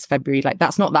 September, that's February, like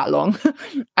that's not that long.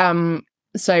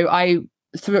 So I,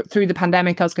 through the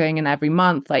pandemic, I was going in every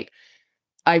month. Like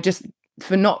I just,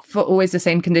 not for always the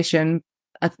same condition,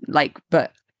 like,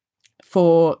 but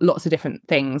for lots of different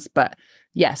things. But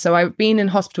yeah, so I've been in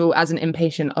hospital as an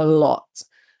inpatient a lot.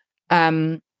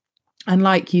 And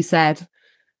like you said,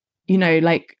 you know,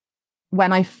 like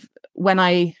when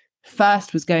I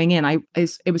first was going in,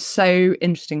 it was so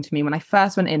interesting to me. When I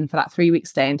first went in for that 3-week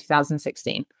stay in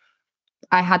 2016,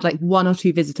 I had like 1 or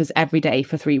 2 visitors every day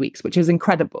for 3 weeks, which is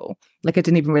incredible. Like I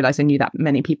didn't even realize I knew that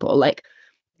many people. Like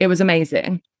it was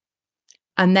amazing.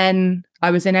 And then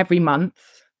I was in every month.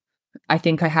 I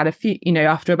think I had a few, you know,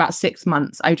 after about 6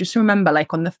 months, I just remember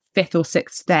like on the 5th or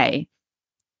 6th day,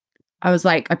 I was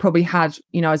like, I probably had,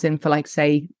 you know, I was in for like,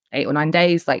 say 8 or 9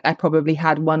 days. Like I probably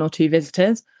had 1 or 2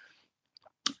 visitors.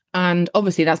 And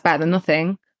obviously that's better than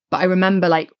nothing. But I remember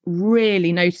like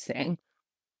really noticing,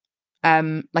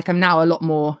 like I'm now a lot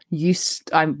more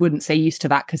I wouldn't say used to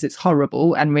that because it's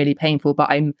horrible and really painful, but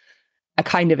I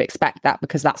kind of expect that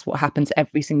because that's what happens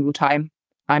every single time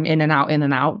I'm in and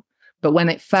out. But when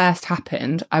it first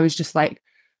happened, I was just like,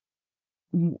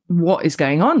 what is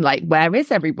going on? Like, where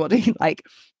is everybody? Like,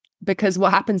 because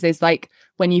what happens is like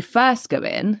when you first go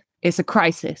in, it's a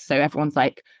crisis. So everyone's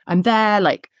like, I'm there,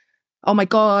 like oh my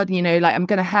God, like I'm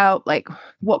going to help. Like,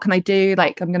 what can I do?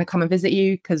 Like, I'm going to come and visit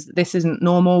you because this isn't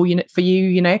normal, for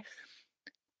you.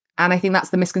 And I think that's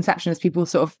the misconception is people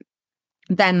sort of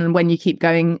then when you keep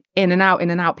going in and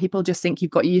out, people just think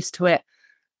you've got used to it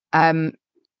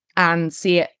and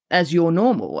see it as your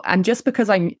normal. And just because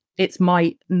it's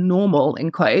my normal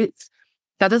in quotes,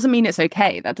 that doesn't mean it's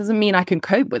okay. That doesn't mean I can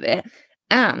cope with it.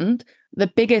 And the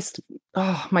biggest,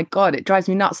 oh my God, it drives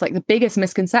me nuts. Like the biggest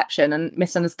misconception and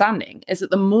misunderstanding is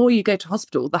that the more you go to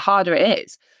hospital, the harder it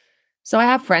is. So I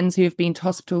have friends who have been to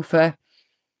hospital for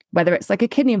whether it's like a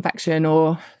kidney infection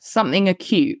or something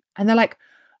acute. And they're like,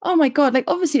 oh my God, like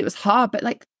obviously it was hard, but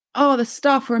like, oh, the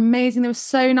staff were amazing. They were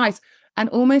so nice. And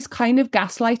almost kind of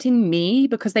gaslighting me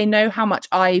because they know how much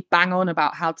I bang on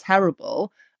about how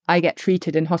terrible I get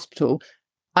treated in hospital.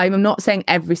 I'm not saying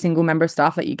every single member of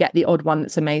staff that you get the odd one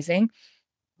that's amazing,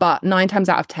 but 9 times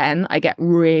out of 10, I get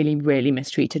really, really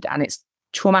mistreated and it's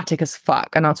traumatic as fuck.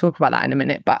 And I'll talk about that in a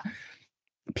minute. But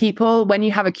people, when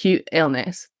you have acute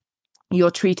illness,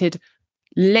 you're treated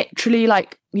literally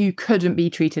like you couldn't be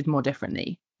treated more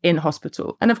differently in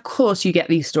hospital. And of course, you get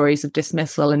these stories of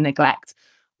dismissal and neglect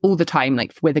all the time,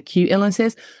 like with acute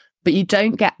illnesses, but you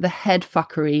don't get the head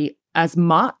fuckery as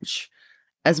much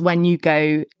as when you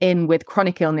go in with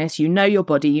chronic illness. You know your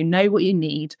body, you know what you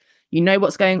need, you know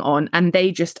what's going on, and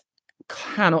they just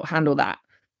cannot handle that.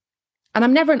 And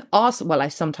I'm never an arsehole. Well, I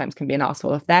sometimes can be an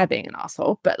arsehole if they're being an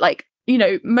arsehole, but like,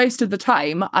 most of the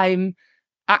time I'm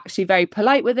actually very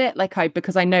polite with it,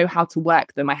 because I know how to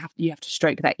work them. You have to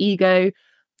stroke their ego.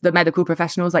 The medical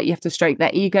professionals, like you have to stroke their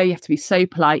ego. You have to be so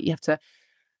polite. You have to,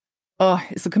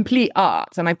 it's a complete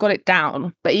art and I've got it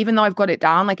down. But even though I've got it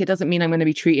down, like it doesn't mean I'm going to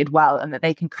be treated well and that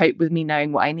they can cope with me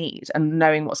knowing what I need and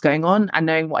knowing what's going on and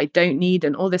knowing what I don't need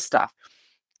and all this stuff.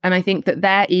 And I think that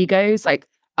their egos, like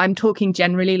I'm talking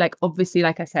generally, like obviously,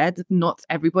 like I said, not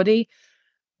everybody,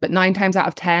 but 9 times out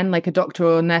of 10, like a doctor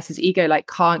or nurse's ego, like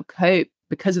can't cope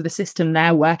because of the system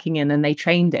they're working in and they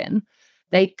trained in.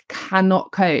 They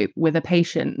cannot cope with a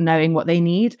patient knowing what they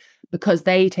need because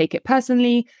they take it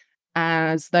personally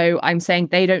as though I'm saying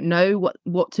they don't know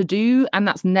what to do. And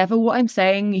that's never what I'm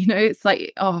saying. It's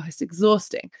like, it's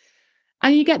exhausting.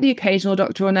 And you get the occasional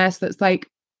doctor or nurse that's like,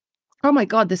 oh my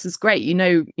God, this is great.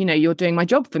 You're doing my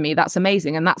job for me. That's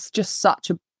amazing. And that's just such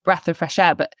a breath of fresh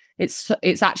air. But it's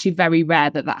actually very rare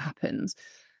that happens.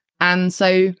 And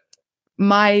so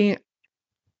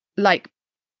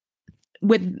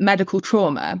with medical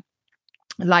trauma,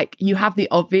 like you have the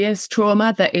obvious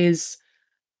trauma that is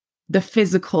the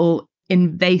physical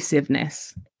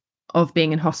invasiveness of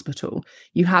being in hospital.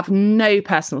 You have no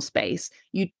personal space.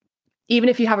 Even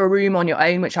if you have a room on your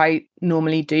own, which I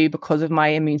normally do because of my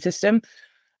immune system,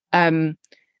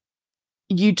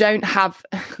 you don't have,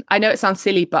 I know it sounds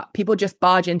silly, but people just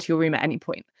barge into your room at any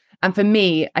point. And for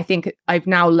me, I think I've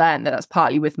now learned that that's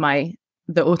partly with the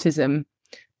autism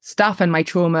stuff and my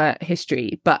trauma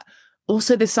history, but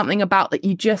also there's something about that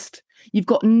you've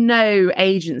got no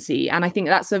agency. And I think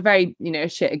that's a very,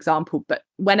 shit example, but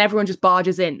when everyone just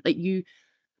barges in, like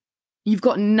you've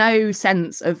got no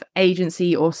sense of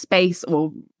agency or space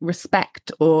or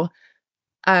respect or,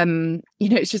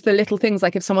 it's just the little things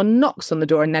like if someone knocks on the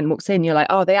door and then walks in, you're like,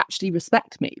 oh, they actually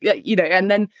respect me,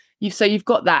 and then you've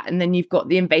got that. And then you've got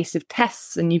the invasive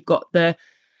tests and you've got the,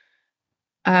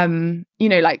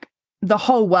 like the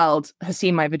whole world has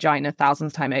seen my vagina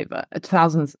thousands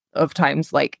of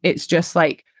times. Like, it's just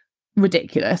like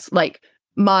ridiculous. Like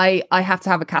I have to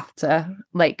have a catheter,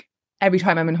 like every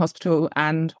time I'm in hospital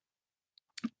and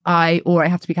I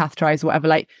have to be catheterized or whatever.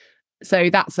 Like, so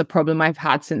that's a problem I've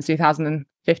had since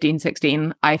 2015,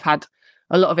 16. I've had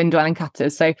a lot of indwelling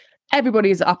catheters. So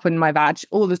everybody's up in my vag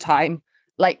all the time,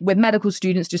 like with medical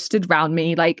students just stood around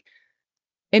me. Like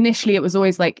initially it was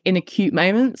always like in acute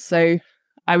moments. So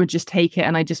I would just take it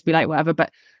and I'd just be like, whatever.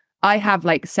 But I have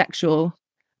like sexual,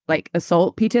 like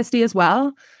assault PTSD as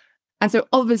well. And so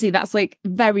obviously that's like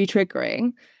very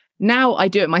triggering. Now I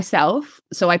do it myself.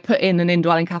 So I put in an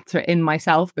indwelling catheter in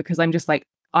myself because I'm just like,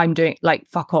 I'm doing like,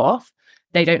 fuck off.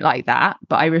 They don't like that,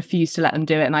 but I refuse to let them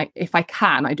do it. And if I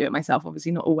can, I do it myself,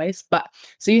 obviously not always. But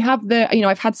so you have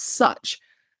I've had such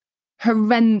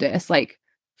horrendous, like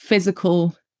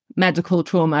physical medical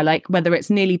trauma, like whether it's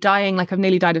nearly dying, like I've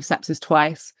nearly died of sepsis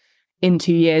twice in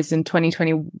 2 years in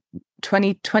 2020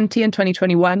 and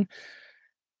 2021.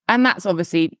 And that's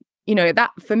obviously,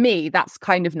 that for me, that's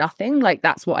kind of nothing. Like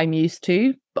that's what I'm used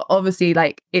to. But obviously,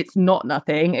 like it's not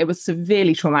nothing. It was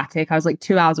severely traumatic. I was like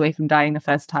 2 hours away from dying the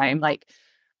first time, like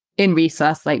in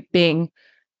resus, like being,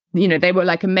 they were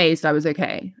like amazed I was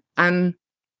okay. And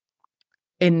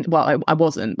I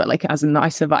wasn't, but like as in I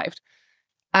survived.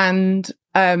 And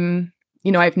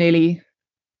I've nearly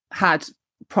had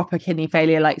proper kidney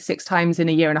failure like 6 times in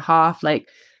a year and a half, like,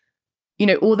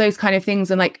 all those kind of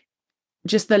things. And like,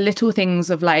 just the little things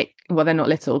of like, well, they're not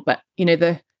little, but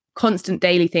the constant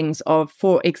daily things of,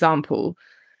 for example,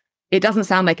 it doesn't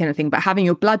sound like anything, but having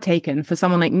your blood taken for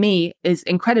someone like me is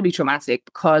incredibly traumatic,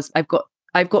 because I've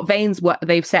got veins,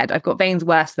 they've said I've got veins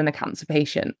worse than a cancer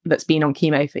patient that's been on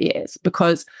chemo for years,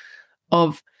 because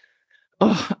of,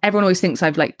 everyone always thinks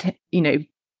I've like,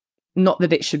 not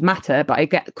that it should matter, but I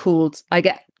get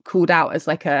called out as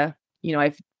like I've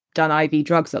done IV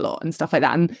drugs a lot and stuff like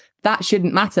that. And that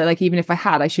shouldn't matter. Like, even if I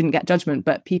had, I shouldn't get judgment.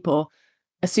 But people,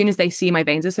 as soon as they see my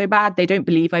veins are so bad, they don't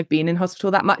believe I've been in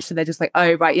hospital that much. So they're just like,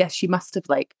 oh, right, yes, she must have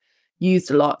like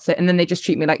used a lot. So, and then they just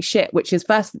treat me like shit, which is,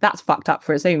 first, that's fucked up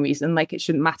for its own reason. Like, it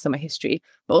shouldn't matter my history,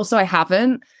 but also I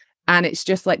haven't. And it's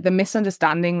just like the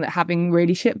misunderstanding that having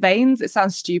really shit veins, it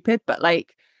sounds stupid, but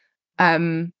like,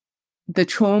 the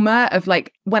trauma of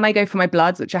like, when I go for my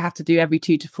bloods, which I have to do every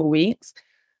 2 to 4 weeks,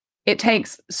 it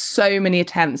takes so many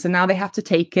attempts. And now they have to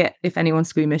take it, if anyone's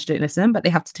squeamish, don't listen, but they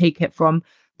have to take it from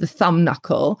the thumb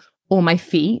knuckle or my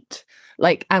feet.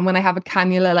 Like, and when I have a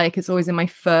cannula, like, it's always in my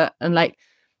foot. And like,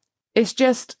 it's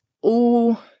just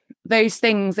all those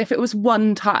things. If it was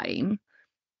one time,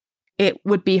 it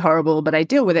would be horrible, but I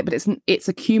deal with it. But it's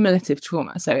a cumulative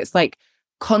trauma. So it's like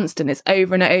constant, it's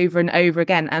over and over and over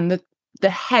again. And the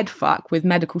head fuck with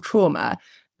medical trauma,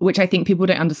 which I think people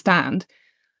don't understand,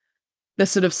 the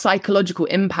sort of psychological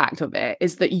impact of it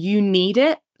is that you need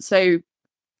it. So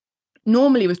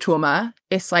normally with trauma,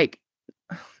 it's like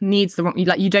needs the wrong,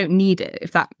 like, you don't need it,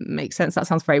 if that makes sense. That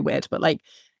sounds very weird, but like,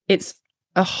 it's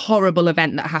a horrible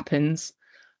event that happens.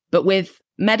 But with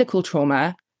medical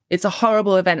trauma, it's a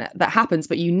horrible event that happens,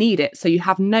 but you need it. So you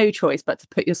have no choice but to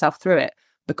put yourself through it,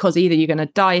 because either you're going to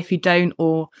die if you don't,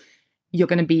 or you're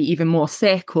going to be even more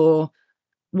sick, or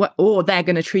they're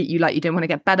going to treat you like you don't want to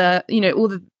get better,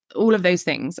 all of those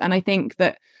things. And I think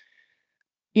that,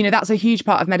 that's a huge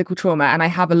part of medical trauma. And I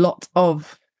have a lot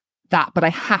of that, but I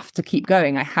have to keep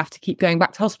going. I have to keep going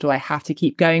back to hospital. I have to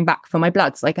keep going back for my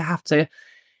bloods. Like, I have to,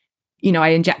 I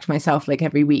inject myself like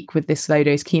every week with this low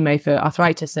dose chemo for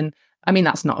arthritis. And I mean,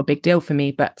 that's not a big deal for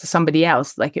me, but to somebody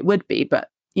else, like, it would be. But,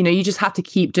 you just have to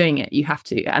keep doing it. You have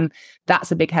to. And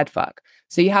that's a big head fuck.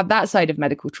 So you have that side of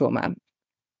medical trauma.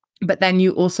 But then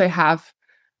you also have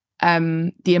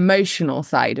the emotional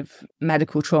side of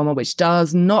medical trauma, which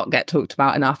does not get talked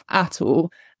about enough at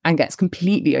all and gets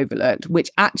completely overlooked,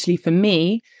 which actually for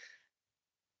me,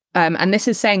 and this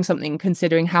is saying something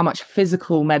considering how much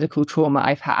physical medical trauma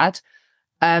I've had,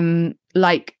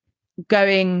 like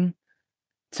going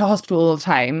to hospital all the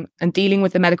time and dealing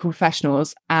with the medical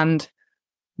professionals and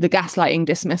the gaslighting,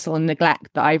 dismissal and neglect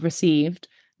that I've received,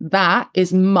 that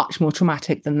is much more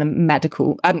traumatic than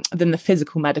the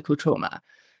physical medical trauma.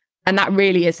 And that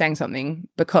really is saying something,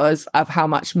 because of how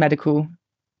much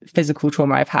physical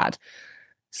trauma I've had.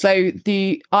 So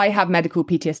I have medical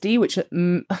PTSD, which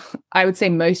I would say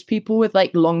most people with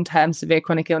like long-term severe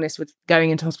chronic illness with going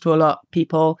into hospital a lot,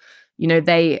 people,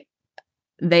 they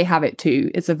have it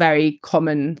too. It's a very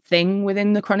common thing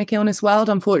within the chronic illness world,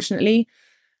 unfortunately.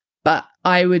 But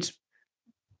I would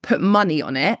put money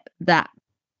on it that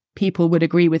people would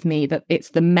agree with me that it's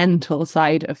the mental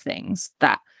side of things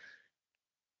that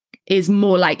is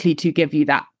more likely to give you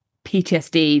that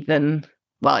PTSD than,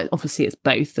 well, obviously it's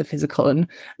both the physical and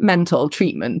mental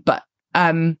treatment, but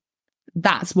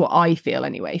that's what I feel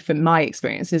anyway, from my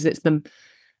experiences. It's the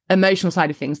emotional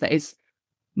side of things that is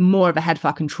more of a head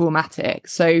fuck and traumatic.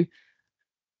 So,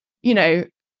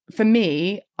 for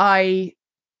me, when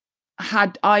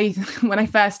I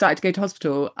first started to go to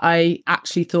hospital, I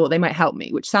actually thought they might help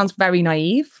me, which sounds very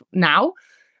naive now,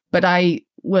 but I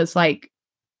was like,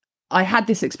 I had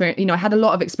this experience, I had a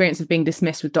lot of experience of being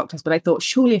dismissed with doctors, but I thought,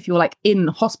 surely if you're like in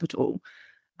hospital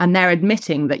and they're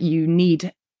admitting that you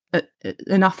need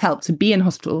enough help to be in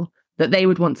hospital, that they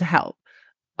would want to help.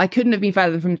 I couldn't have been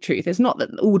further from the truth. It's not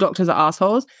that all doctors are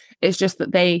assholes. It's just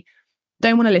that they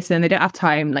don't want to listen. They don't have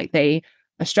time. Like, they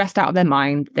are stressed out of their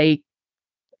mind. They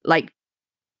like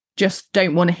just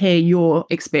don't want to hear your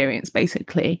experience,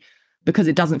 basically, because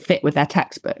it doesn't fit with their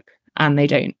textbook and they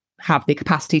don't have the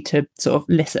capacity to sort of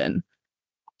listen,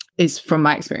 is from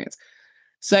my experience.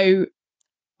 So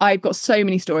I've got so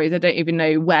many stories. I don't even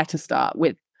know where to start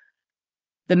with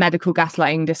the medical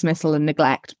gaslighting, dismissal and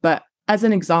neglect. But as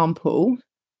an example,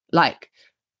 like,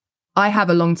 I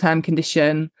have a long-term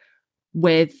condition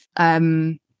with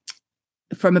from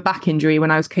a back injury when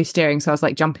I was co-steering. So I was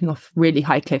like jumping off really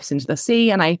high cliffs into the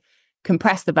sea, and I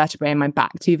compressed the vertebrae in my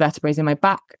back, 2 vertebrae in my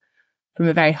back, from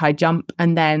a very high jump.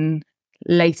 And then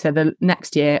later, the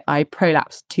next year, I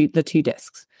prolapsed to the 2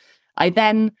 discs. I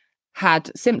then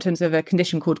had symptoms of a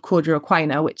condition called cauda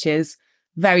equina, which is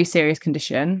a very serious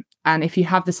condition. And if you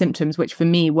have the symptoms, which for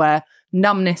me were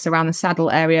numbness around the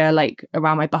saddle area, like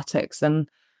around my buttocks,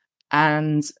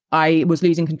 and I was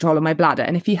losing control of my bladder.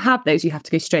 And if you have those, you have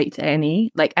to go straight to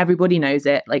A&E. Like everybody knows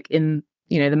it, like in,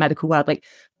 the medical world, like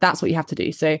that's what you have to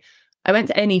do. So I went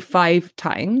to A&E 5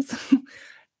 times.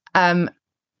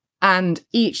 And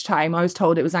each time I was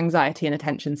told it was anxiety and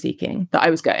attention seeking that I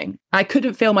was going. I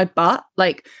couldn't feel my butt.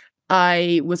 Like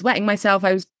I was wetting myself.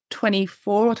 I was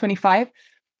 24 or 25.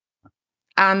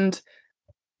 And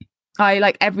I,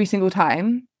 like, every single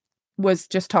time was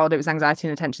just told it was anxiety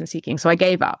and attention seeking. So I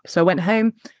gave up. So I went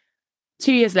home.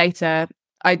 2 years later,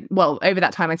 over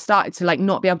that time, I started to, like,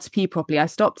 not be able to pee properly. I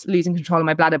stopped losing control of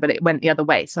my bladder, but it went the other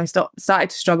way. So I started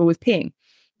to struggle with peeing.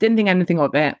 Didn't think anything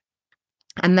of it.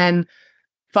 And then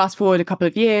fast forward a couple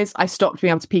of years, I stopped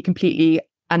being able to pee completely.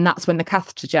 And that's when the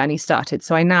catheter journey started.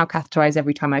 So I now catheterize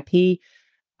every time I pee.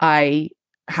 I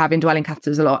have indwelling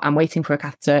catheters a lot. I'm waiting for a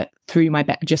catheter through my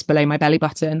just below my belly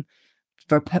button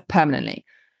for permanently.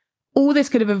 All this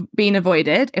could have been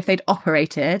avoided if they'd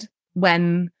operated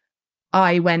when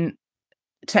I went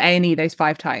to A&E those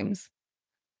 5 times.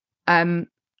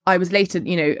 I was later,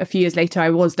 a few years later, I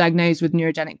was diagnosed with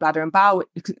neurogenic bladder and bowel,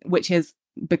 which is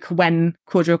because when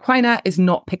cauda equina is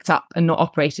not picked up and not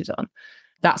operated on,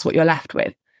 that's what you're left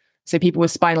with. So people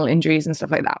with spinal injuries and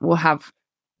stuff like that will have,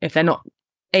 if they're not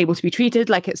able to be treated,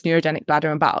 like it's neurogenic bladder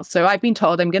and bowel. So I've been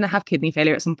told I'm going to have kidney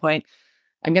failure at some point.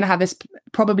 I'm going to have this,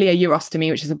 probably a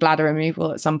urostomy, which is a bladder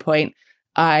removal at some point.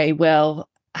 I will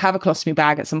have a colostomy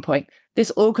bag at some point.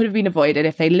 This all could have been avoided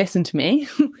if they listened to me.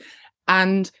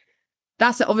 And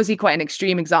that's obviously quite an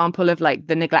extreme example of like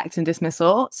the neglect and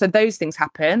dismissal. So those things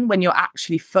happen when you're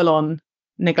actually full on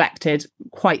neglected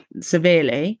quite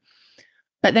severely.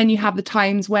 But then you have the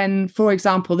times when, for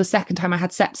example, the second time I had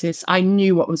sepsis, I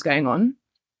knew what was going on.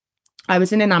 I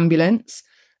was in an ambulance.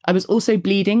 I was also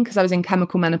bleeding because I was in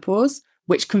chemical menopause,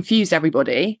 which confused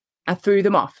everybody and threw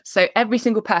them off. So every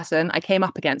single person I came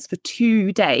up against for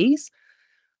 2 days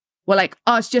were like,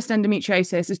 oh, it's just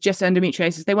endometriosis. It's just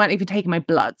endometriosis. They weren't even taking my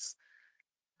bloods.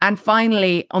 And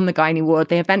finally, on the gynae ward,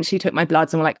 they eventually took my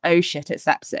bloods and were like, oh shit, it's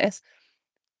sepsis.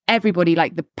 Everybody,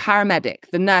 like the paramedic,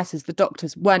 the nurses, the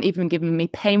doctors, weren't even giving me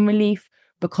pain relief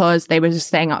because they were just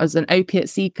saying I was an opiate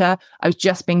seeker. I was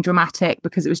just being dramatic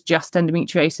because it was just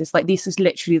endometriosis. Like, this is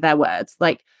literally their words.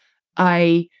 Like,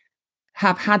 I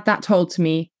have had that told to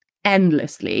me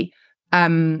endlessly,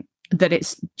 that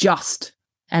it's just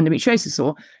endometriosis,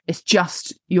 or it's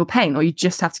just your pain, or you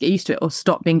just have to get used to it, or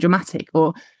stop being dramatic,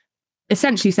 or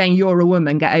essentially saying you're a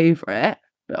woman, get over it.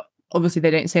 But obviously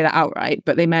they don't say that outright,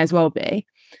 but they may as well be.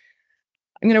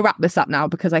 I'm going to wrap this up now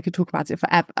because I could talk about it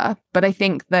forever. But I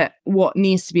think that what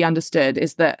needs to be understood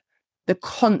is that the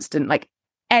constant, like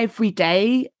every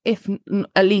day, if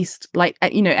at least like,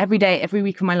 every day, every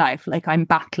week of my life, like I'm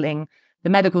battling the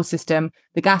medical system,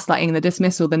 the gaslighting, the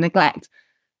dismissal, the neglect.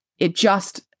 It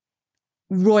just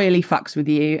royally fucks with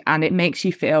you, and it makes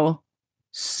you feel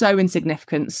so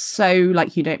insignificant, so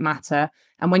like you don't matter.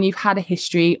 And when you've had a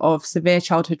history of severe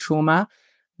childhood trauma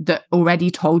that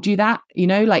already told you that,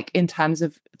 like in terms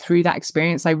of through that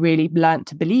experience, I really learned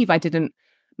to believe I didn't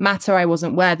matter. I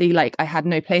wasn't worthy. Like I had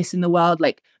no place in the world.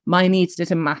 Like my needs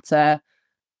didn't matter.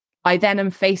 I then am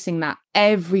facing that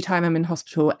every time I'm in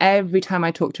hospital, every time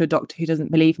I talk to a doctor who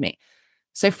doesn't believe me.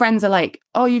 So friends are like,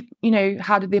 oh,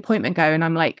 how did the appointment go? And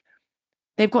I'm like,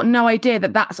 they've got no idea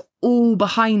that that's all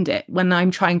behind it when I'm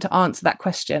trying to answer that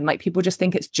question. Like people just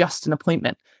think it's just an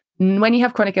appointment. And when you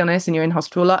have chronic illness and you're in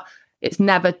hospital a lot, it's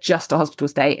never just a hospital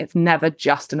stay. It's never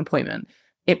just an appointment.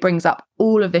 It brings up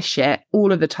all of this shit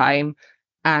all of the time.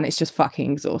 And it's just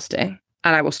fucking exhausting.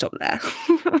 And I will stop there.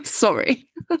 Sorry.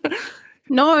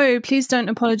 No, please don't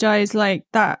apologize. Like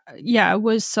that. Yeah, it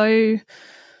was so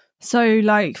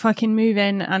like fucking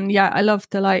moving. And yeah, I love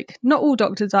the like, not all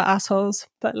doctors are assholes,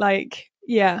 but like,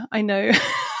 yeah, I know.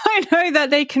 I know that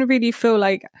they can really feel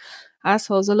like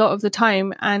assholes a lot of the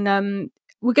time. And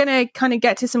we're going to kind of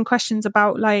get to some questions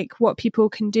about like what people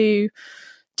can do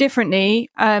differently.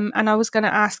 And I was going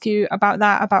to ask you about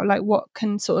that, about like what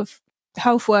can sort of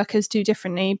health workers do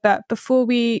differently. But before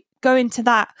we go into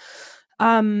that,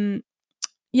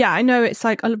 yeah, I know it's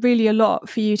like really a lot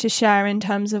for you to share in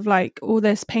terms of like all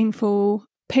this painful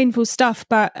stuff.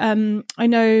 But I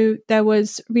know there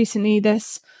was recently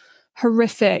this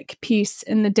horrific piece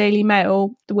in the Daily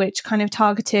Mail which kind of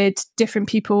targeted different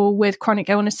people with chronic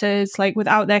illnesses, like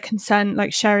without their consent,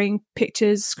 like sharing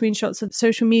pictures, screenshots of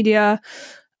social media.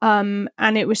 And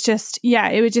it was just, yeah,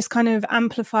 it was just kind of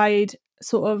amplified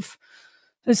sort of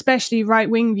especially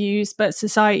right-wing views, but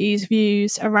society's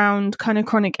views around kind of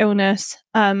chronic illness.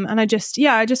 And I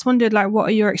just wondered, like, what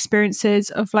are your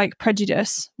experiences of like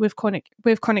prejudice with chronic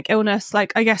illness?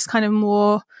 Like, I guess kind of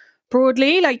more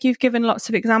broadly, like you've given lots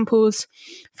of examples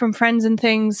from friends and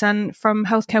things and from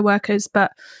healthcare workers,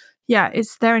 but yeah,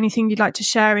 is there anything you'd like to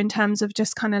share in terms of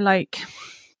just kind of like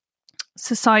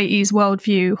society's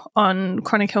worldview on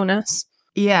chronic illness?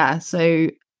 Yeah. So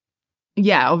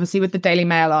yeah, obviously with the Daily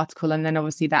Mail article, and then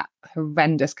obviously that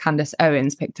horrendous Candace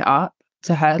Owens picked it up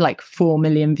to her like 4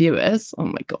 million viewers. Oh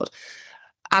my God.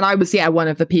 And I was, one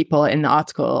of the people in the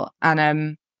article,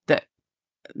 and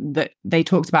that they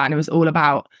talked about, and it was all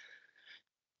about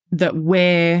that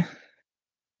we're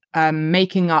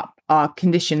making up our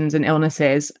conditions and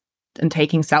illnesses and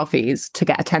taking selfies to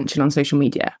get attention on social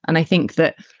media. And I think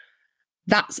that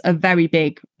that's a very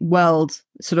big world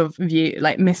sort of view,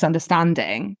 like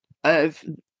misunderstanding of,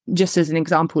 just as an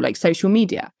example, like social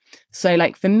media. So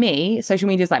like for me, social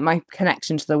media is like my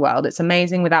connection to the world. It's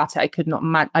amazing. Without it, I could not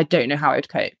I don't know how I would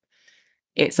cope.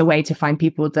 It's a way to find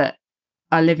people that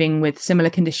are living with similar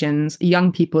conditions,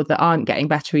 young people that aren't getting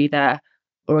better either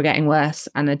or are getting worse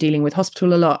and are dealing with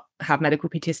hospital a lot, have medical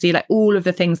PTSD, like all of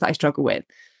the things that I struggle with.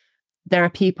 There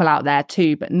are people out there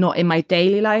too, but not in my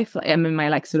daily life. Like I'm in my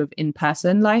like sort of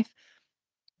in-person life.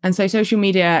 And so social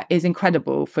media is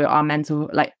incredible for our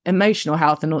mental, like emotional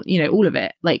health and, all of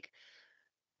it. Like,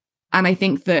 and I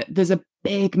think that there's a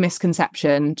big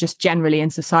misconception just generally in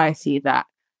society that,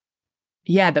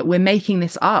 that we're making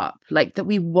this up, like that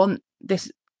we want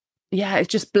this. Yeah, it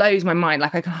just blows my mind.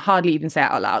 Like I can hardly even say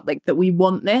it out loud, like that we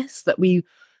want this,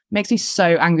 makes me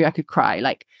so angry I could cry.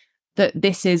 Like that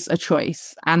this is a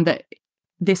choice, and that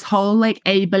this whole like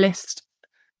ableist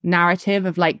narrative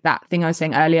of like that thing I was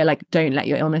saying earlier, like don't let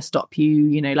your illness stop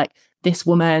you, like this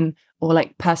woman or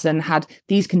like person had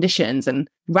these conditions and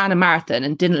ran a marathon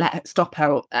and didn't let it stop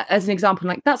her, as an example.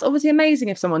 Like that's obviously amazing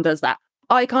if someone does that.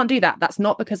 I can't do that. That's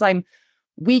not because I'm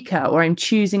weaker or I'm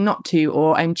choosing not to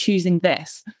or I'm choosing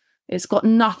this. It's got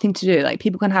nothing to do. Like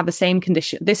people can have the same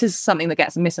condition. This is something that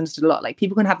gets misunderstood a lot. Like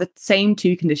people can have the same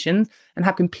two conditions and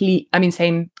have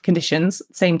same conditions.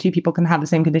 Same two people can have the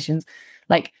same conditions,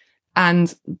 like,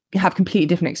 and have completely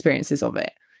different experiences of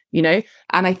it,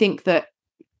 And I think that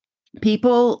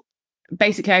people,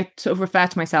 basically, I sort of refer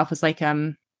to myself as like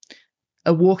a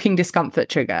walking discomfort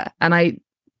trigger. And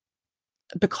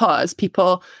because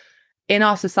people in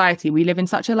our society, we live in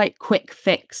such a like quick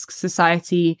fix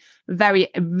society, very,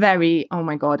 very, oh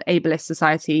my God, ableist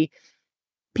society.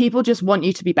 People just want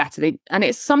you to be better. And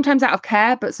it's sometimes out of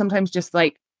care, but sometimes just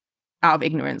like out of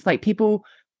ignorance. Like people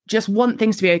just want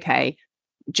things to be okay,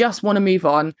 just want to move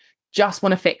on, just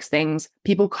want to fix things.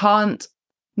 People can't,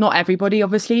 not everybody,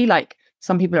 obviously, like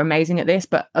some people are amazing at this,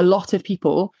 but a lot of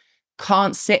people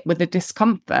can't sit with the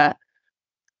discomfort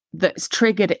that's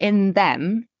triggered in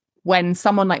them when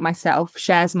someone like myself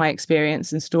shares my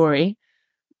experience and story.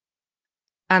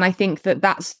 And I think that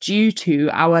that's due to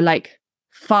our like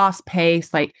fast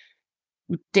paced, like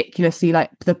ridiculously like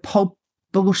the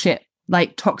bullshit,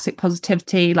 like toxic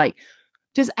positivity, like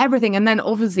just everything. And then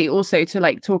obviously also to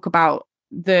like talk about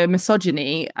the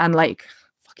misogyny and like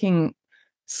fucking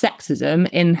sexism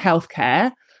in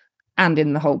healthcare and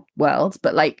in the whole world.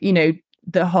 But like,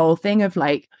 the whole thing of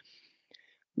like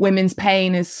women's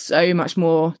pain is so much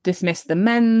more dismissed than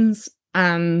men's.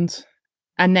 And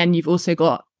then you've also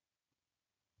got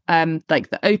like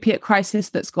the opiate crisis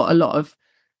that's got a lot of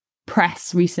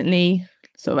press recently,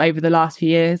 sort of over the last few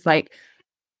years. Like,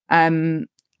 and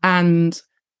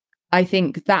I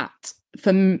think that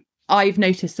I've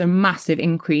noticed a massive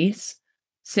increase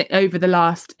over the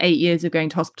last 8 years of going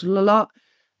to hospital a lot.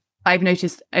 I've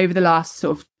noticed over the last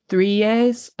sort of 3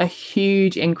 years, a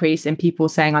huge increase in people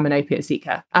saying I'm an opiate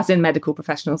seeker, as in medical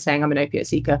professionals saying I'm an opiate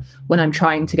seeker when I'm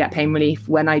trying to get pain relief,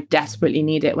 when I desperately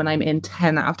need it, when I'm in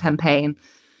 10 out of 10 pain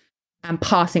and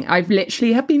passing. I've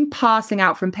literally have been passing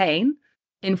out from pain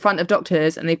in front of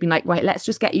doctors, and they've been like, right, let's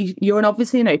just get you, you're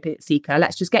obviously an opiate seeker,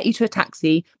 let's just get you to a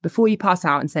taxi before you pass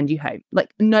out and send you home.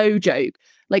 Like, no joke.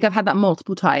 Like, I've had that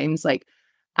multiple times. Like,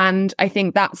 and I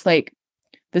think that's like,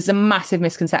 there's a massive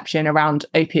misconception around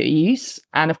opiate use.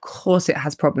 And of course it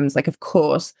has problems, like, of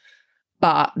course,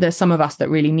 but there's some of us that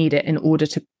really need it in order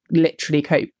to literally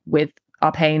cope with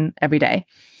our pain every day.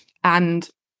 And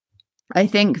I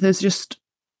think there's just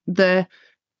the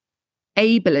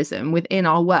ableism within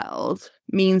our world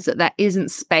means that there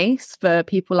isn't space for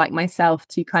people like myself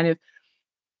to kind of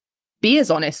be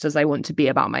as honest as I want to be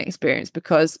about my experience,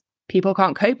 because people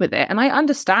can't cope with it. And I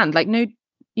understand, like, no,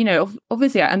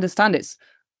 obviously I understand it's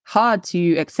hard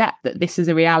to accept that this is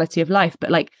a reality of life,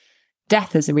 but like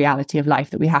death is a reality of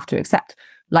life that we have to accept.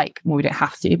 like, well, we don't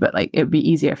have to, but like it would be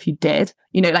easier if you did.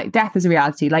 You know, like death is a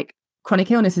reality, like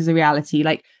chronic illness is a reality,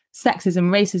 like sexism,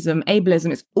 racism,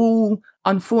 ableism, it's all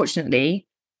unfortunately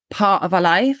part of our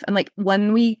life. And like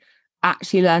when we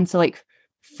actually learn to like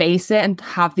face it and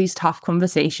have these tough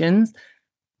conversations,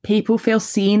 people feel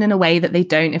seen in a way that they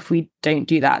don't if we don't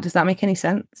do that. Does that make any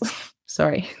sense?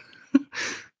 Sorry.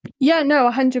 Yeah, no,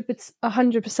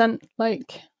 100%.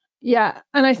 Like, yeah.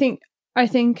 And I think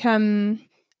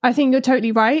you're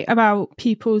totally right about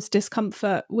people's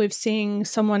discomfort with seeing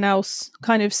someone else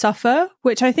kind of suffer,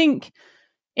 which I think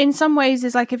in some ways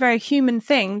is like a very human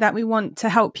thing, that we want to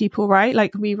help people, right?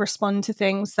 Like we respond to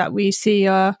things that we see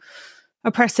are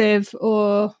oppressive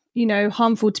or, you know,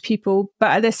 harmful to people.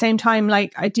 But at the same time,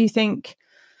 like I do think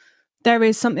there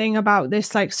is something about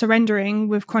this like surrendering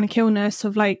with chronic illness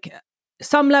of like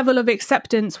some level of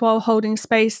acceptance while holding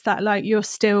space that like you're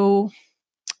still,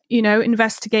 you know,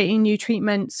 investigating new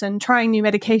treatments and trying new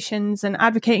medications and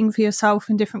advocating for yourself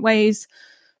in different ways.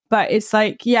 But it's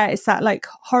like, yeah, it's that like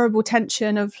horrible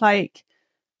tension of like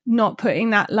not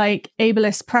putting that like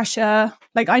ableist pressure.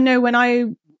 Like I know when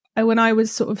I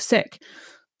was sort of sick,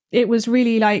 it was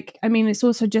really like, I mean, it's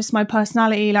also just my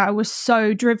personality. Like I was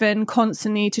so driven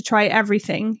constantly to try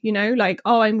everything, you know, like,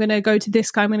 oh, I'm going to go to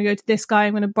this guy. I'm going to go to this guy.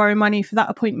 I'm going to borrow money for that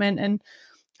appointment.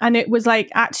 And it was like,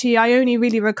 actually, I only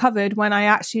really recovered when I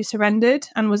actually surrendered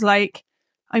and was like,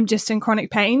 I'm just in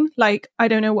chronic pain. Like, I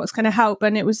don't know what's going to help.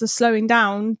 And it was the slowing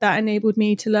down that enabled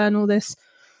me to learn all this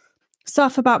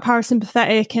stuff about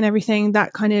parasympathetic and everything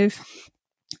that kind of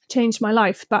changed my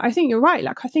life. But I think you're right.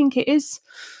 Like, I think it is,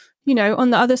 you know,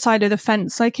 on the other side of the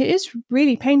fence, like it is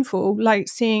really painful, like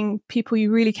seeing people you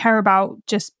really care about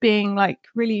just being like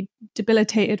really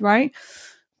debilitated, right?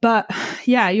 But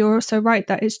yeah, you're also right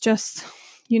that it's just,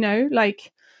 you know,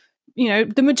 like, you know,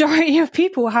 the majority of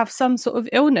people have some sort of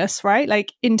illness, right?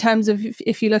 Like in terms of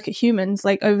if you look at humans,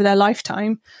 like over their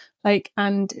lifetime, like,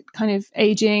 and kind of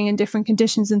aging and different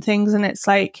conditions and things. And it's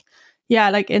like, yeah,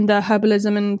 like in the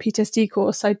herbalism and PTSD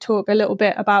course, I talk a little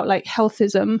bit about like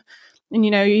healthism. And,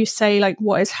 you know, you say like,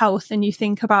 what is health? And you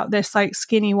think about this like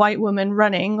skinny white woman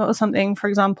running or something, for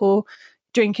example,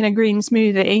 drinking a green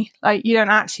smoothie. Like you don't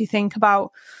actually think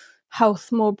about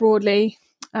health more broadly.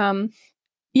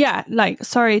 Yeah, like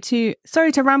sorry to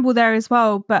ramble there as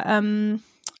well. But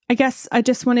I guess I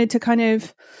just wanted to kind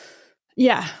of,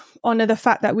 yeah, honor the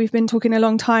fact that we've been talking a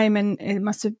long time and it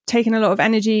must have taken a lot of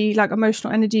energy, like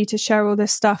emotional energy to share all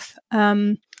this stuff.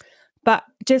 But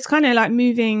just kind of like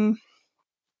moving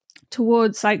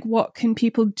towards like what can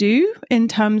people do in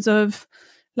terms of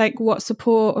like what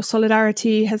support or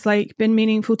solidarity has like been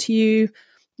meaningful to you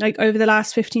like over the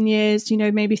last 15 years, you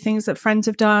know, maybe things that friends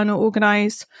have done or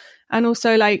organized. And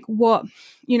also like what,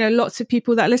 you know, lots of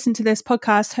people that listen to this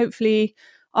podcast hopefully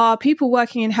are people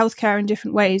working in healthcare in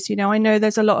different ways. You know, I know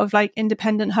there's a lot of like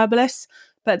independent herbalists,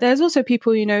 but there's also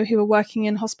people, you know, who are working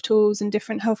in hospitals and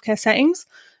different healthcare settings.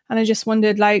 And I just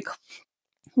wondered like,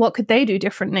 what could they do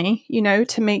differently, you know,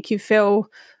 to make you feel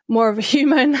more of a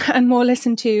human and more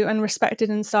listened to and respected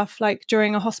and stuff, like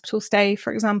during a hospital stay,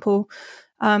 for example.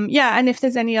 Yeah. And if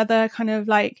there's any other kind of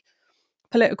like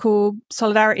political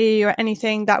solidarity or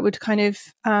anything that would kind of,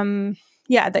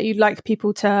 that you'd like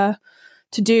people to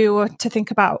do or to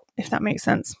think about, if that makes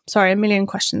sense. Sorry, a million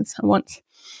questions at once.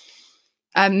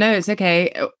 No, it's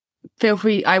okay. Feel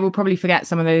free. I will probably forget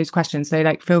some of those questions. So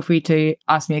like, feel free to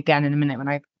ask me again in a minute when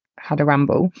I've had a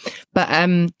ramble. But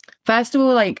first of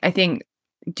all, like I think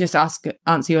just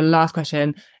answer your last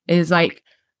question is like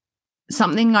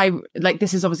something I like.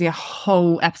 This is obviously a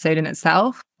whole episode in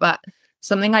itself, but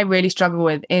something I really struggle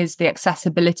with is the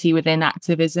accessibility within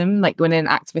activism, like within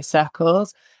activist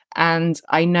circles. And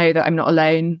I know that I'm not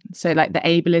alone. So like the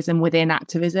ableism within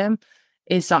activism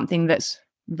is something that's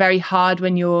very hard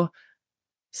when you're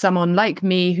someone like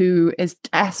me who is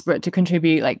desperate to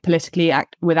contribute like politically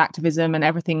with activism and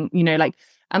everything, you know, like,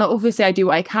 and obviously I do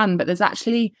what I can, but there's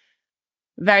actually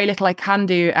very little I can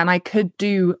do. And I could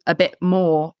do a bit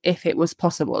more if it was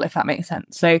possible, if that makes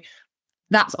sense. So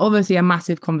that's obviously a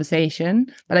massive conversation,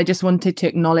 but I just wanted to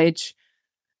acknowledge,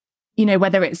 you know,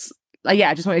 whether it's like,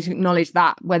 I just wanted to acknowledge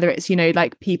that whether it's, you know,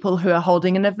 like people who are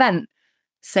holding an event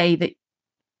say that,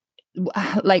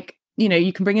 like, you know,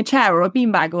 you can bring a chair or a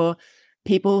beanbag, or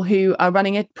people who are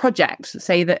running a project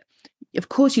say that, of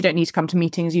course, you don't need to come to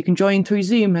meetings. You can join through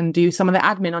Zoom and do some of the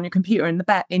admin on your computer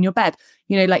in your bed,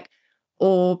 you know, like,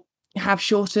 or have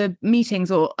shorter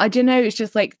meetings, or I don't know. It's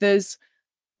just like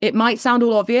it might sound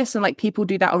all obvious and like people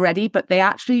do that already, but they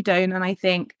actually don't. And I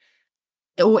think,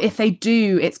 or if they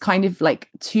do, it's kind of like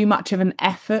too much of an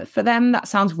effort for them. That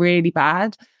sounds really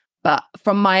bad. But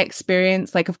from my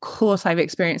experience, like, of course, I've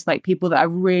experienced like people that are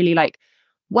really like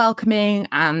welcoming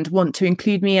and want to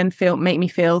include me and make me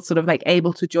feel sort of like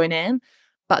able to join in.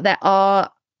 But there are,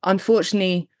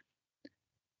 unfortunately,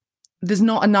 there's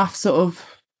not enough sort of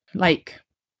like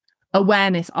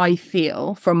awareness, I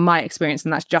feel, from my experience,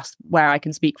 and that's just where I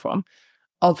can speak from,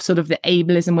 of sort of the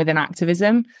ableism within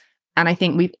activism. And I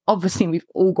think we've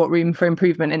all got room for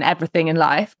improvement in everything in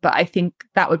life, but I think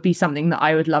that would be something that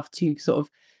I would love to sort of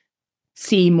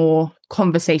see more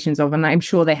conversations of, and I'm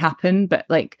sure they happen, but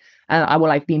like,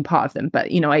 I've been part of them, but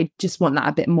I just want that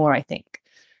a bit more, I think.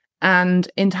 And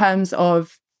in terms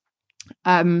of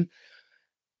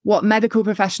what medical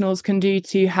professionals can do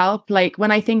to help, like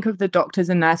when I think of the doctors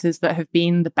and nurses that have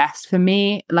been the best for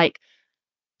me, like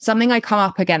something I come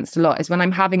up against a lot is when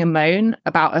I'm having a moan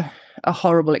about a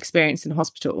horrible experience in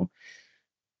hospital,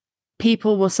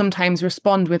 people will sometimes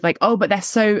respond with like, oh, but they're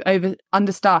so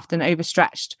understaffed and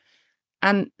overstretched.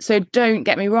 And so don't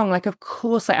get me wrong, like, of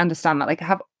course I understand that. Like, I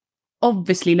have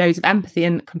obviously loads of empathy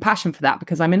and compassion for that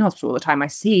because I'm in hospital all the time. I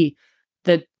see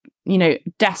the,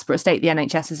 desperate state the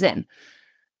NHS is in.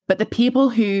 But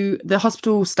the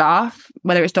hospital staff,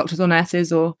 whether it's doctors or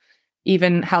nurses or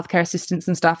even healthcare assistants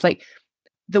and stuff, like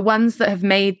the ones that have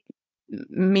made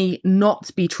me not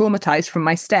be traumatized from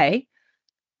my stay,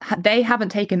 they haven't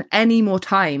taken any more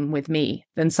time with me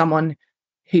than someone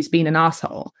who's been an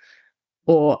asshole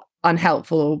or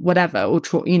unhelpful or whatever, or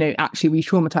actually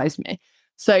re-traumatized me.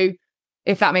 So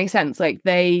if that makes sense, like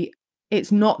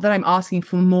it's not that I'm asking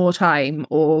for more time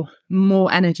or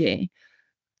more energy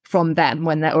from them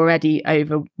when they're already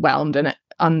overwhelmed and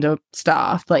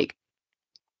understaffed. Like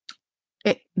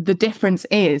the difference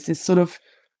is sort of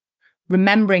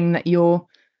remembering that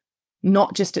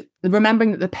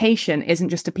remembering that the patient isn't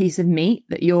just a piece of meat,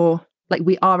 that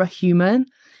we are a human.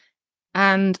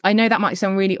 And I know that might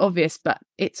sound really obvious, but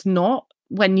it's not.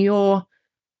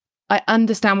 I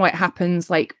understand why it happens,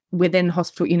 like within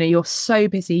hospital, you're so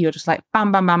busy, you're just like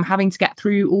bam, bam, bam, having to get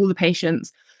through all the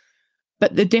patients.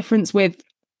 But the difference with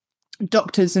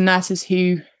doctors and nurses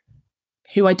who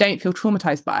I don't feel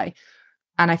traumatized by,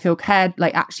 and I feel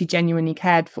actually genuinely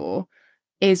cared for,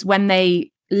 is when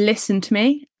they listen to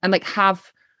me and like I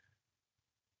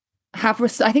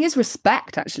think it's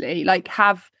respect, actually, like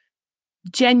have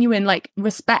genuine like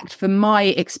respect for my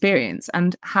experience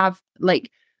and have like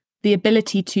the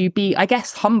ability to be, I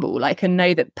guess, humble, like, and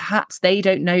know that perhaps they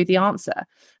don't know the answer.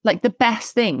 Like the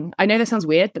best thing, I know that sounds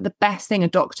weird, but the best thing a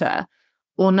doctor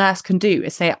or nurse can do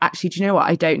is say, actually, do you know what?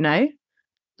 I don't know.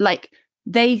 Like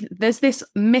there's this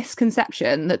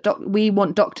misconception that we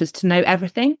want doctors to know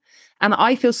everything. And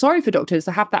I feel sorry for doctors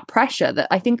to have that pressure that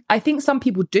I think some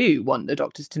people do want the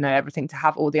doctors to know everything, to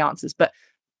have all the answers, but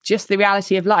just the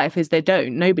reality of life is they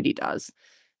don't. Nobody does.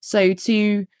 So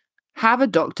to have a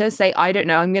doctor say, I don't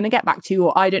know, I'm going to get back to you,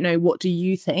 or I don't know, what do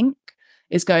you think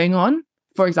is going on,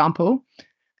 for example,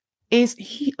 is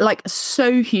like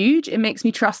so huge. It makes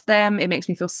me trust them. It makes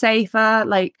me feel safer.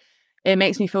 Like it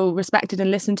makes me feel respected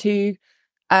and listened to.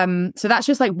 So that's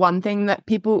just like one thing that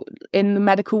people in the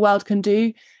medical world can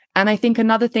do. And I think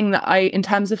another thing that in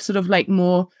terms of sort of like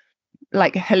more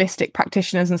like holistic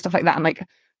practitioners and stuff like that, and like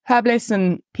herbalists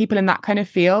and people in that kind of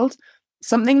field,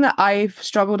 something that I've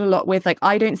struggled a lot with, like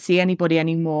I don't see anybody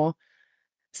anymore,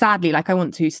 sadly. Like I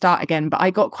want to start again, but I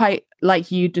got quite,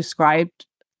 like you described,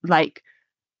 like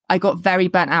I got very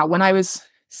burnt out when I was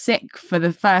sick for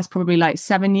the first probably like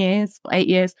 7 years, 8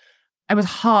 years. I was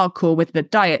hardcore with the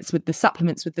diets, with the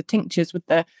supplements, with the tinctures, with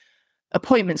the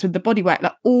appointments, with the body work,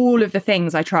 like all of the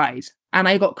things I tried, and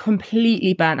I got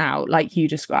completely burnt out, like you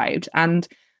described. And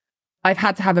I've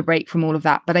had to have a break from all of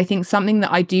that. But I think something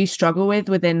that I do struggle with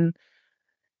within,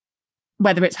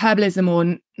 whether it's herbalism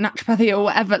or naturopathy or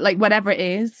whatever, like whatever it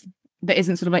is that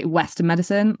isn't sort of like Western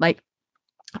medicine, like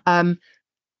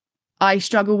I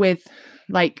struggle with,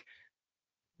 like,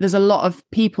 there's a lot of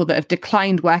people that have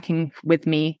declined working with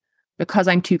me because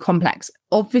I'm too complex.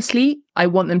 Obviously, I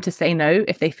want them to say no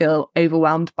if they feel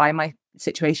overwhelmed by my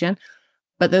situation,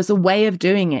 but there's a way of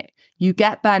doing it. You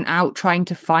get burnt out trying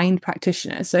to find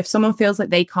practitioners. So if someone feels like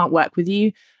they can't work with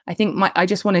you, I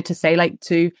just wanted to say, like,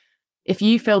 if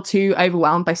you feel too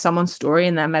overwhelmed by someone's story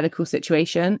and their medical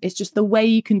situation, it's just the way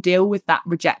you can deal with that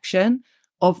rejection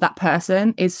of that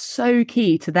person is so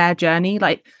key to their journey.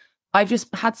 Like, I've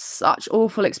just had such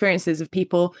awful experiences of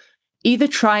people either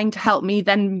trying to help me,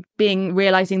 then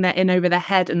realizing they're in over their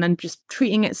head and then just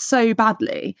treating it so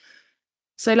badly.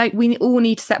 So like we all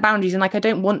need to set boundaries, and like I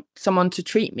don't want someone to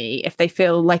treat me if they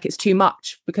feel like it's too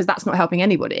much, because that's not helping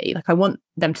anybody. Like I want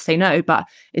them to say no, but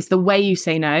it's the way you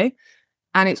say no.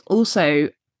 And it's also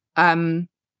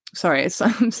sorry,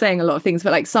 I'm saying a lot of things,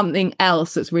 but like something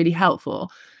else that's really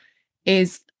helpful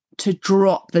is to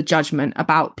drop the judgment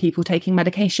about people taking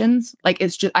medications. Like,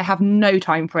 it's just, I have no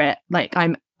time for it. Like,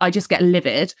 I just get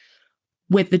livid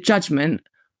with the judgment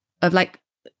of like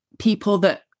people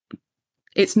that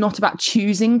it's not about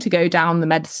choosing to go down the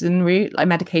medicine route, like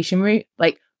medication route.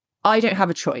 Like, I don't have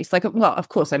a choice. Like, well, of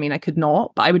course, I mean, I could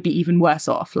not, but I would be even worse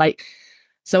off. Like,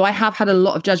 so I have had a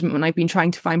lot of judgment when I've been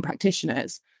trying to find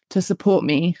practitioners to support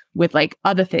me with like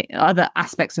other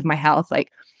aspects of my health.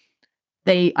 Like,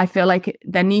 I feel like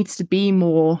there needs to be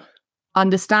more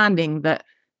understanding that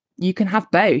you can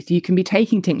have both. You can be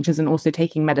taking tinctures and also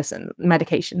taking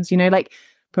medications, you know, like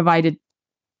provided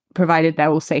they're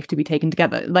all safe to be taken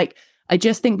together. Like, I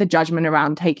just think the judgment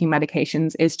around taking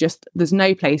medications is just, there's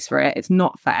no place for it. It's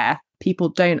not fair. People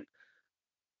don't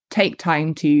take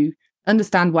time to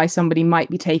understand why somebody might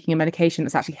be taking a medication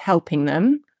that's actually helping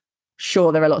them.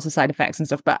 Sure, there are lots of side effects and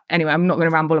stuff, but anyway, I'm not going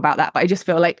to ramble about that. But I just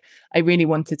feel like I really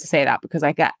wanted to say that because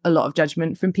I get a lot of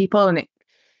judgment from people and it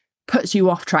puts you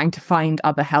off trying to find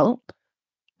other help.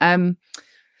 And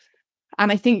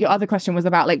I think your other question was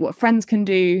about like what friends can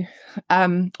do.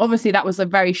 Obviously, that was a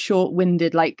very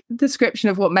short-winded like description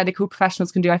of what medical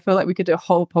professionals can do. I feel like we could do a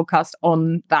whole podcast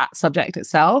on that subject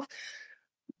itself.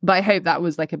 But I hope that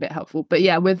was like a bit helpful. But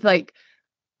yeah, with like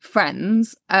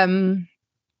friends and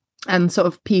sort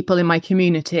of people in my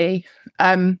community,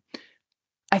 I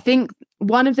think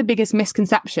one of the biggest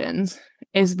misconceptions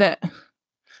is that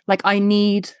like I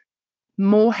need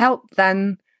more help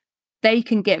than they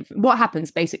can give. What happens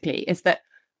basically is that,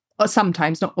 or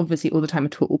sometimes, not obviously all the time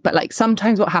at all, but like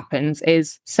sometimes what happens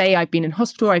is, say I've been in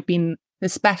hospital, I've been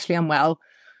especially unwell,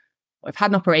 or I've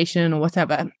had an operation or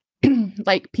whatever,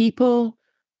 like people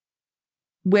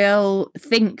will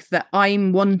think that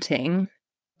I'm wanting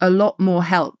a lot more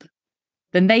help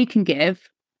than they can give.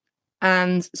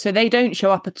 And so they don't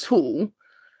show up at all.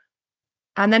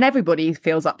 And then everybody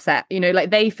feels upset, you know,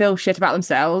 like they feel shit about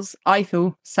themselves. I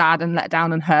feel sad and let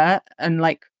down and hurt and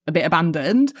like a bit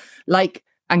abandoned, like,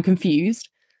 and confused.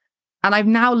 And I've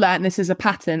now learned this is a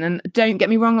pattern. And don't get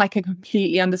me wrong, like I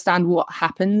completely understand what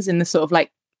happens in the sort of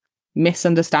like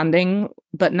misunderstanding.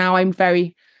 But now I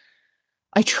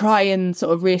try and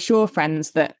sort of reassure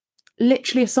friends that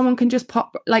literally if someone can just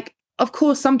pop, like, of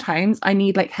course, sometimes I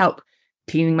need like help.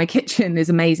 Cleaning my kitchen is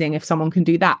amazing if someone can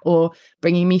do that, or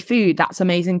bringing me food, that's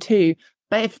amazing too.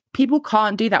 But if people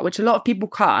can't do that, which a lot of people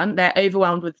can't, they're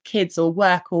overwhelmed with kids or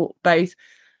work or both,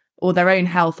 or their own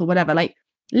health or whatever, like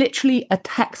literally a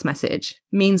text message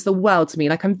means the world to me.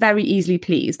 Like I'm very easily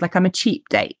pleased, like I'm a cheap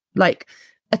date, like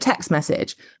a text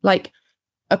message, like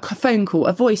a phone call,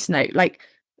 a voice note, like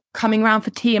coming around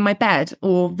for tea in my bed,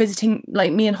 or visiting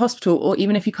like me in hospital, or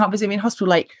even if you can't visit me in hospital,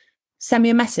 like send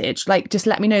me a message, like just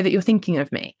let me know that you're thinking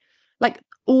of me. Like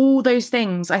all those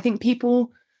things. I think people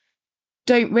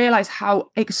don't realize how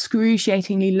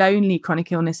excruciatingly lonely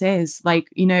chronic illness is. Like,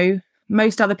 you know,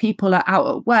 most other people are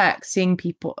out at work, seeing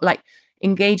people, like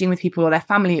engaging with people or their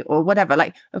family or whatever.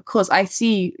 Like, of course, I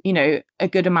see, you know, a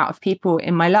good amount of people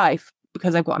in my life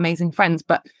because I've got amazing friends,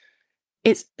 but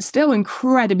it's still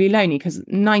incredibly lonely because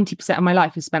 90% of my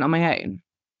life is spent on my own.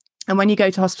 And when you go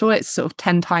to hospital, it's sort of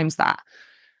 10 times that.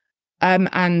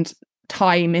 And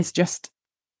time is just,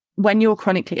 when you're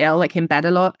chronically ill, like in bed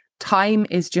a lot, time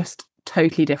is just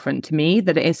totally different to me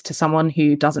than it is to someone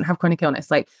who doesn't have chronic illness.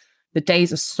 Like the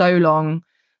days are so long,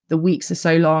 the weeks are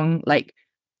so long, like,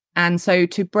 and so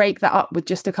to break that up with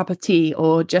just a cup of tea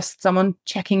or just someone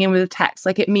checking in with a text,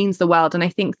 like it means the world. And I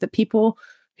think that people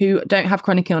who don't have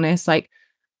chronic illness, like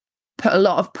put a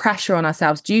lot of pressure on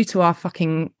ourselves due to our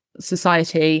fucking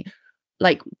society.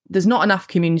 Like there's not enough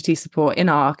community support in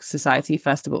our society,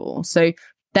 first of all. So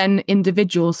then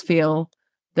individuals feel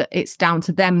that it's down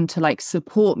to them to like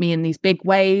support me in these big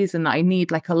ways and that I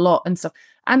need like a lot and stuff.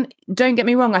 And don't get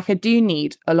me wrong, like I do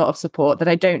need a lot of support that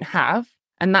I don't have.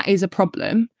 And that is a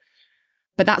problem.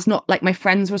 But that's not like my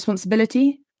friend's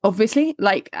responsibility, obviously.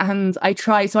 Like, and I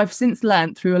try, so I've since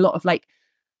learned through a lot of like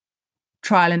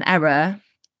trial and error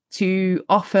to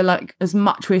offer like as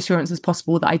much reassurance as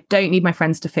possible that I don't need my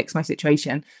friends to fix my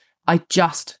situation. I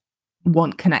just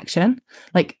want connection.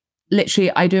 Like literally,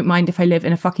 I don't mind if I live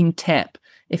in a fucking tip,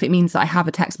 if it means that I have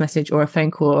a text message or a phone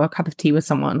call or a cup of tea with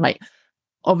someone. Like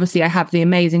obviously I have the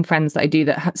amazing friends that I do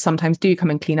that sometimes do come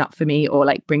and clean up for me or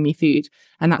like bring me food,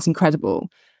 and that's incredible.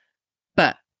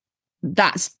 But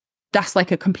that's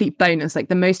like a complete bonus. Like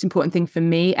the most important thing for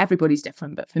me, everybody's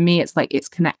different, but for me it's like it's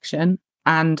connection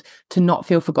and to not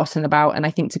feel forgotten about. And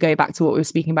I think to go back to what we were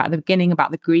speaking about at the beginning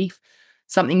about the grief,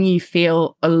 something you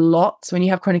feel a lot. So when you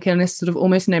have chronic illness, sort of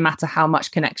almost no matter how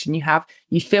much connection you have,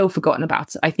 you feel forgotten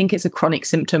about it. I think it's a chronic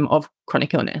symptom of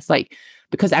chronic illness, like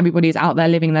because everybody's out there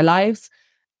living their lives.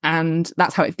 And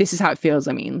that's how this is how it feels.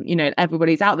 I mean,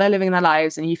 everybody's out there living their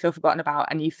lives and you feel forgotten about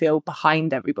and you feel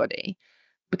behind everybody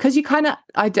because you kind of,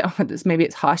 I don't, maybe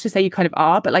it's harsh to say you kind of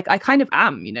are, but like I kind of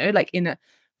am, like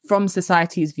from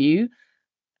society's viewpoint,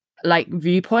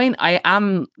 I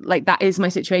am like, that is my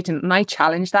situation. And I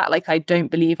challenge that. Like, I don't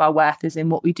believe our worth is in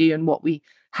what we do and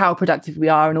how productive we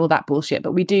are and all that bullshit.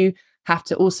 But we do have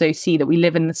to also see that we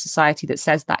live in a society that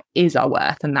says that is our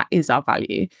worth and that is our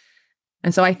value.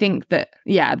 And so I think that,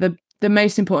 the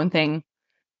most important thing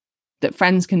that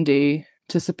friends can do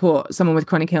to support someone with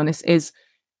chronic illness is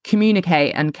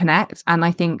communicate and connect. And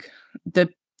I think the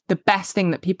other best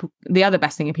thing that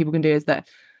people can do is that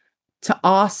to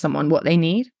ask someone what they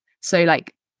need. So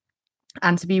like,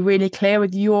 and to be really clear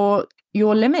with your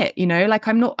limit, like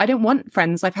I don't want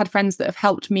friends. I've had friends that have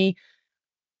helped me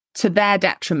to their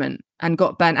detriment and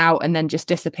got burnt out and then just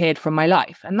disappeared from my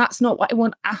life. And that's not what I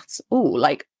want at all.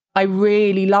 Like, I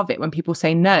really love it when people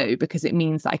say no, because it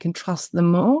means that I can trust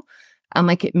them more. And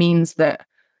like, it means that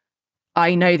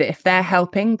I know that if they're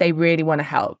helping, they really want to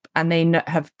help and they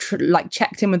have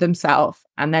checked in with themselves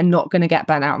and they're not going to get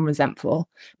burnt out and resentful,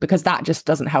 because that just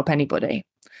doesn't help anybody.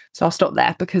 So I'll stop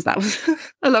there because that was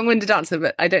a long-winded answer,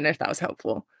 but I don't know if that was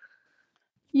helpful.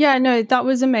 Yeah, no, that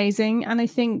was amazing. And I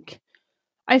think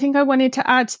I wanted to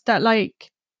add that,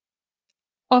 like,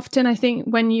 often I think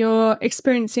when you're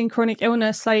experiencing chronic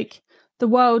illness, like, the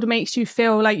world makes you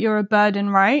feel like you're a burden,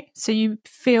 right? So you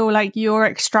feel like you're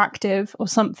extractive or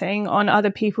something on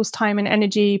other people's time and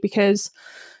energy because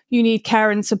you need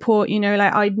care and support.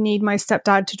 Like, I'd need my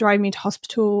stepdad to drive me to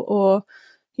hospital, or,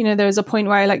 there was a point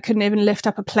where I like couldn't even lift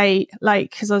up a plate,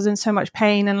 like, because I was in so much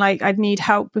pain, and like I'd need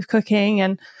help with cooking.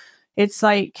 And it's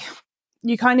like,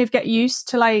 you kind of get used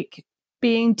to like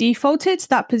being defaulted to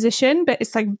that position, but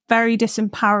it's like very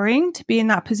disempowering to be in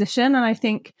that position. And I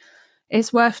think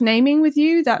it's worth naming with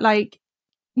you that, like,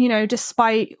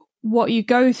 despite what you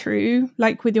go through,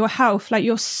 like with your health, like,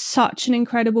 you're such an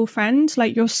incredible friend.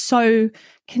 Like, you're so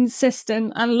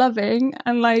consistent and loving,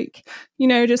 and like,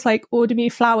 just like order me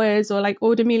flowers or like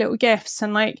order me little gifts,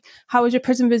 and like, how was your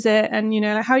prison visit, and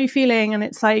like, how are you feeling? And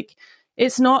it's like,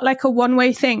 it's not like a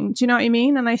one-way thing. Do you know what I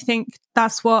mean? And I think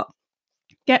that's what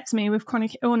gets me with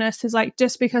chronic illness, is like,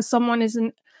 just because someone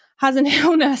has an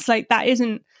illness, like, that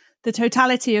isn't the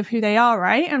totality of who they are,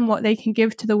 right? And what they can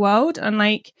give to the world. And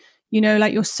like,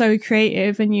 like, you're so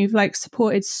creative and you've like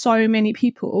supported so many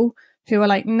people who are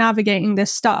like navigating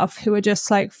this stuff, who are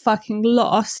just like fucking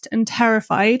lost and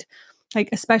terrified, like,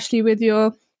 especially with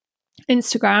your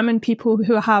Instagram and people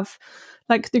who have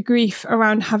like the grief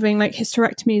around having like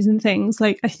hysterectomies and things.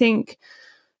 Like, I think,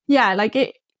 like,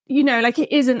 it, like,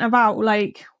 it isn't about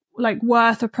like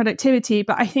worth or productivity,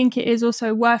 but I think it is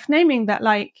also worth naming that,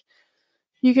 like,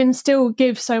 you can still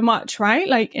give so much, right?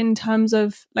 Like, in terms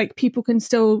of like, people can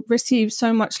still receive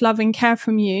so much love and care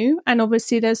from you. And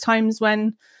obviously there's times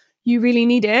when you really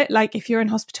need it, like if you're in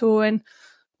hospital,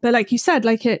 but like you said,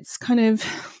 like, it's kind of,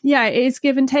 it is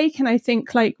give and take. And I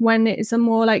think like when it is a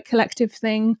more like collective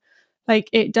thing, like,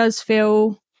 it does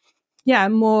feel,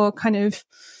 more kind of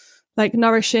like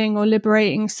nourishing or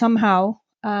liberating somehow.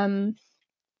 But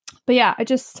I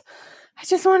just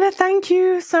want to thank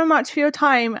you so much for your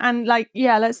time. And like,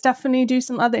 let's definitely do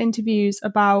some other interviews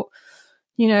about,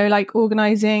 like,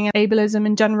 organizing and ableism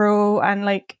in general, and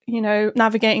like,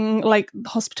 navigating like the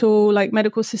hospital, like,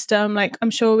 medical system. Like,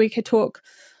 I'm sure we could talk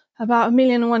about a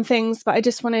million and one things, but I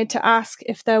just wanted to ask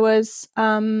if there was,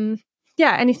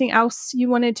 anything else you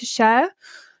wanted to share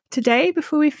today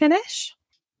before we finish.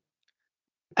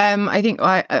 I think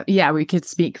we could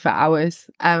speak for hours.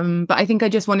 But I think I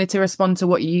just wanted to respond to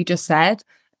what you just said.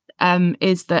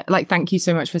 Is that, like, thank you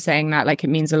so much for saying that. Like, it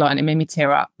means a lot and it made me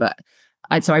tear up.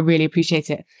 So I really appreciate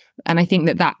it. And I think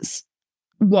that that's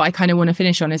what I kind of want to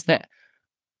finish on, is that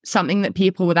something that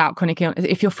people without chronic illness,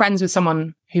 if you're friends with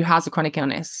someone who has a chronic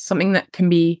illness, something that can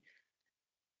be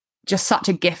just such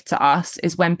a gift to us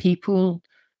is when people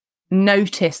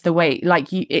notice the way, like,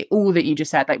 all that you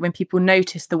just said, like when people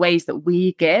notice the ways that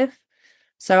we give.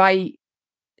 So I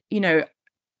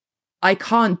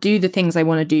can't do the things I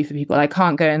want to do for people. I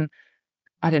can't go and,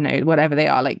 I don't know, whatever they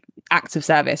are, like acts of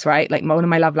service, right? Like, one of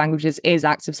my love languages is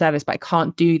acts of service, but I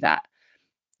can't do that.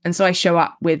 And so I show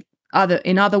up with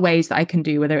other ways that I can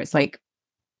do, whether it's like,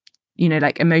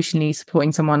 like emotionally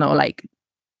supporting someone, or like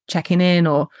checking in,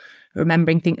 or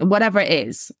remembering things, whatever it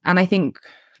is. And I think,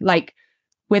 like,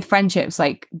 with friendships,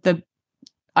 like,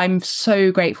 I'm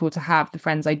so grateful to have the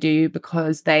friends I do,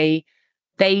 because they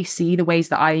they see the ways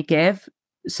that I give.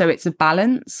 So it's a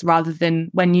balance, rather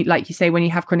than when you, like you say, when you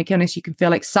have chronic illness, you can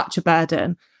feel like such a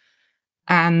burden.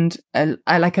 And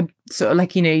I like a sort of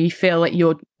like, you know, you feel like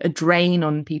you're a drain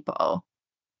on people,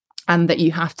 and that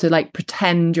you have to like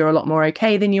pretend you're a lot more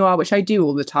okay than you are, which I do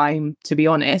all the time, to be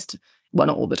honest. Well,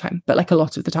 not all the time, but like a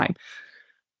lot of the time.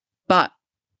 But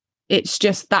it's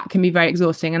just, that can be very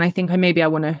exhausting. And I think I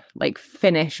want to like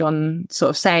finish on sort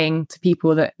of saying to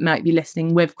people that might be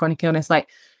listening with chronic illness, like,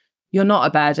 you're not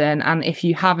a burden. And if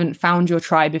you haven't found your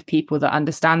tribe of people that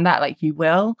understand that, like, you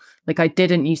will. Like, I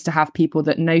didn't used to have people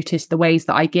that noticed the ways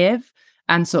that I give,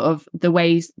 and sort of the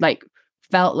ways, like,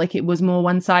 felt like it was more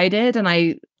one-sided. And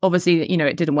I obviously, you know,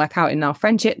 it didn't work out in our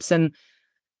friendships.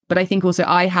 But I think also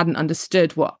I hadn't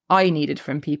understood what I needed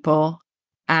from people.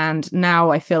 And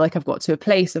now I feel like I've got to a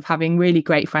place of having really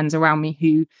great friends around me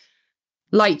who,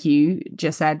 like you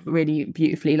just said really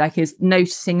beautifully, like, is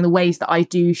noticing the ways that I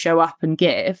do show up and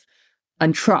give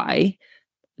and try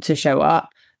to show up,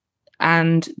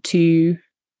 and to,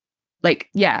 like,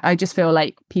 yeah, I just feel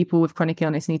like people with chronic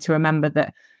illness need to remember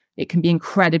that it can be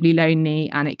incredibly lonely,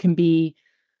 and it can be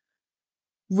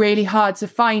really hard to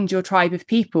find your tribe of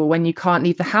people when you can't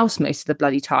leave the house most of the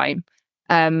bloody time.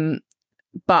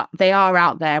 But they are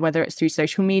out there, whether it's through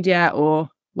social media or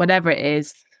whatever it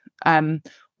is,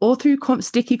 or through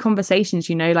sticky conversations.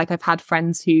 You know, like, I've had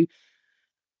friends who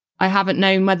I haven't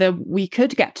known whether we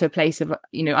could get to a place of,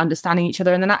 you know, understanding each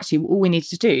other. And then actually all we needed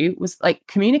to do was like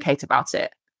communicate about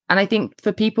it. And I think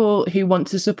for people who want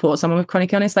to support someone with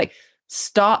chronic illness, like,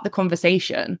 start the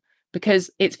conversation, because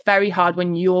it's very hard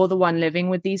when you're the one living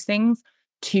with these things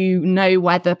to know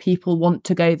whether people want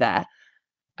to go there.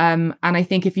 And I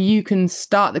think if you can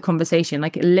start the conversation,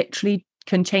 like, it literally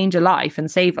can change a life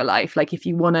and save a life. Like, if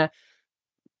you want to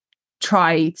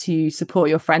try to support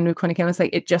your friend with chronic illness,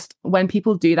 like, it just, when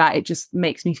people do that, it just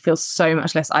makes me feel so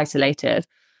much less isolated.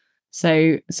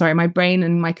 So sorry, my brain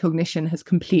and my cognition has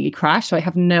completely crashed, so I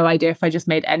have no idea if I just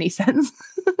made any sense.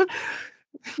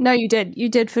 No, you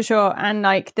did for sure. And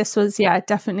like, this was, yeah,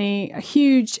 definitely a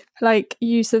huge like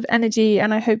use of energy,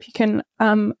 and I hope you can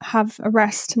have a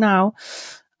rest now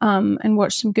and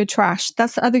watch some good trash.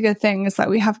 That's the other good thing, is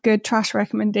that we have good trash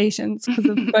recommendations because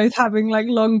of both having like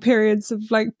long periods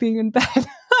of like being in bed.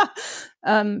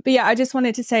 But yeah, I just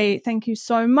wanted to say thank you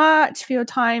so much for your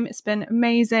time. It's been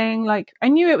amazing. Like, I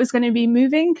knew it was going to be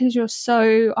moving because you're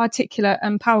so articulate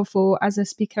and powerful as a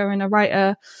speaker and a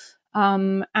writer.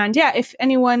 And yeah, if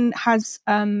anyone has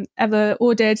ever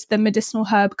ordered the medicinal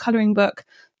herb colouring book,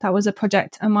 that was a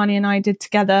project Amani and I did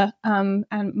together. And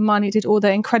Amani did all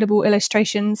the incredible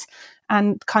illustrations,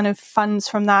 and kind of funds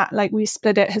from that, like, we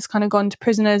split it, has kind of gone to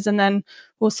prisoners, and then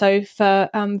also for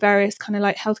various kind of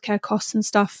like healthcare costs and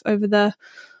stuff over the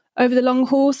long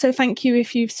haul. So thank you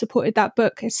if you've supported that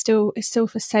book. It's still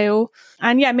for sale.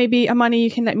 And yeah, maybe Amani, you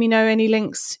can let me know any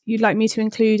links you'd like me to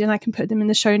include, and I can put them in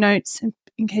the show notes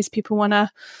in case people want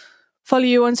to follow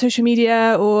you on social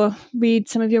media or read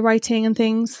some of your writing and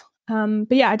things.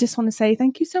 But yeah, I just want to say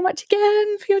thank you so much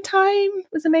again for your time. It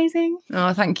was amazing.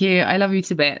 Oh, thank you. I love you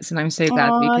to bits, and I'm so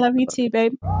glad we could. I love you too,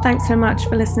 babe. Thanks so much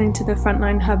for listening to the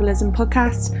Frontline Herbalism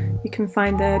podcast. You can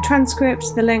find the transcript,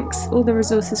 the links, all the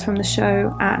resources from the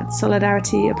show at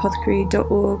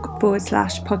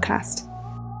solidarityApothecary.org/podcast.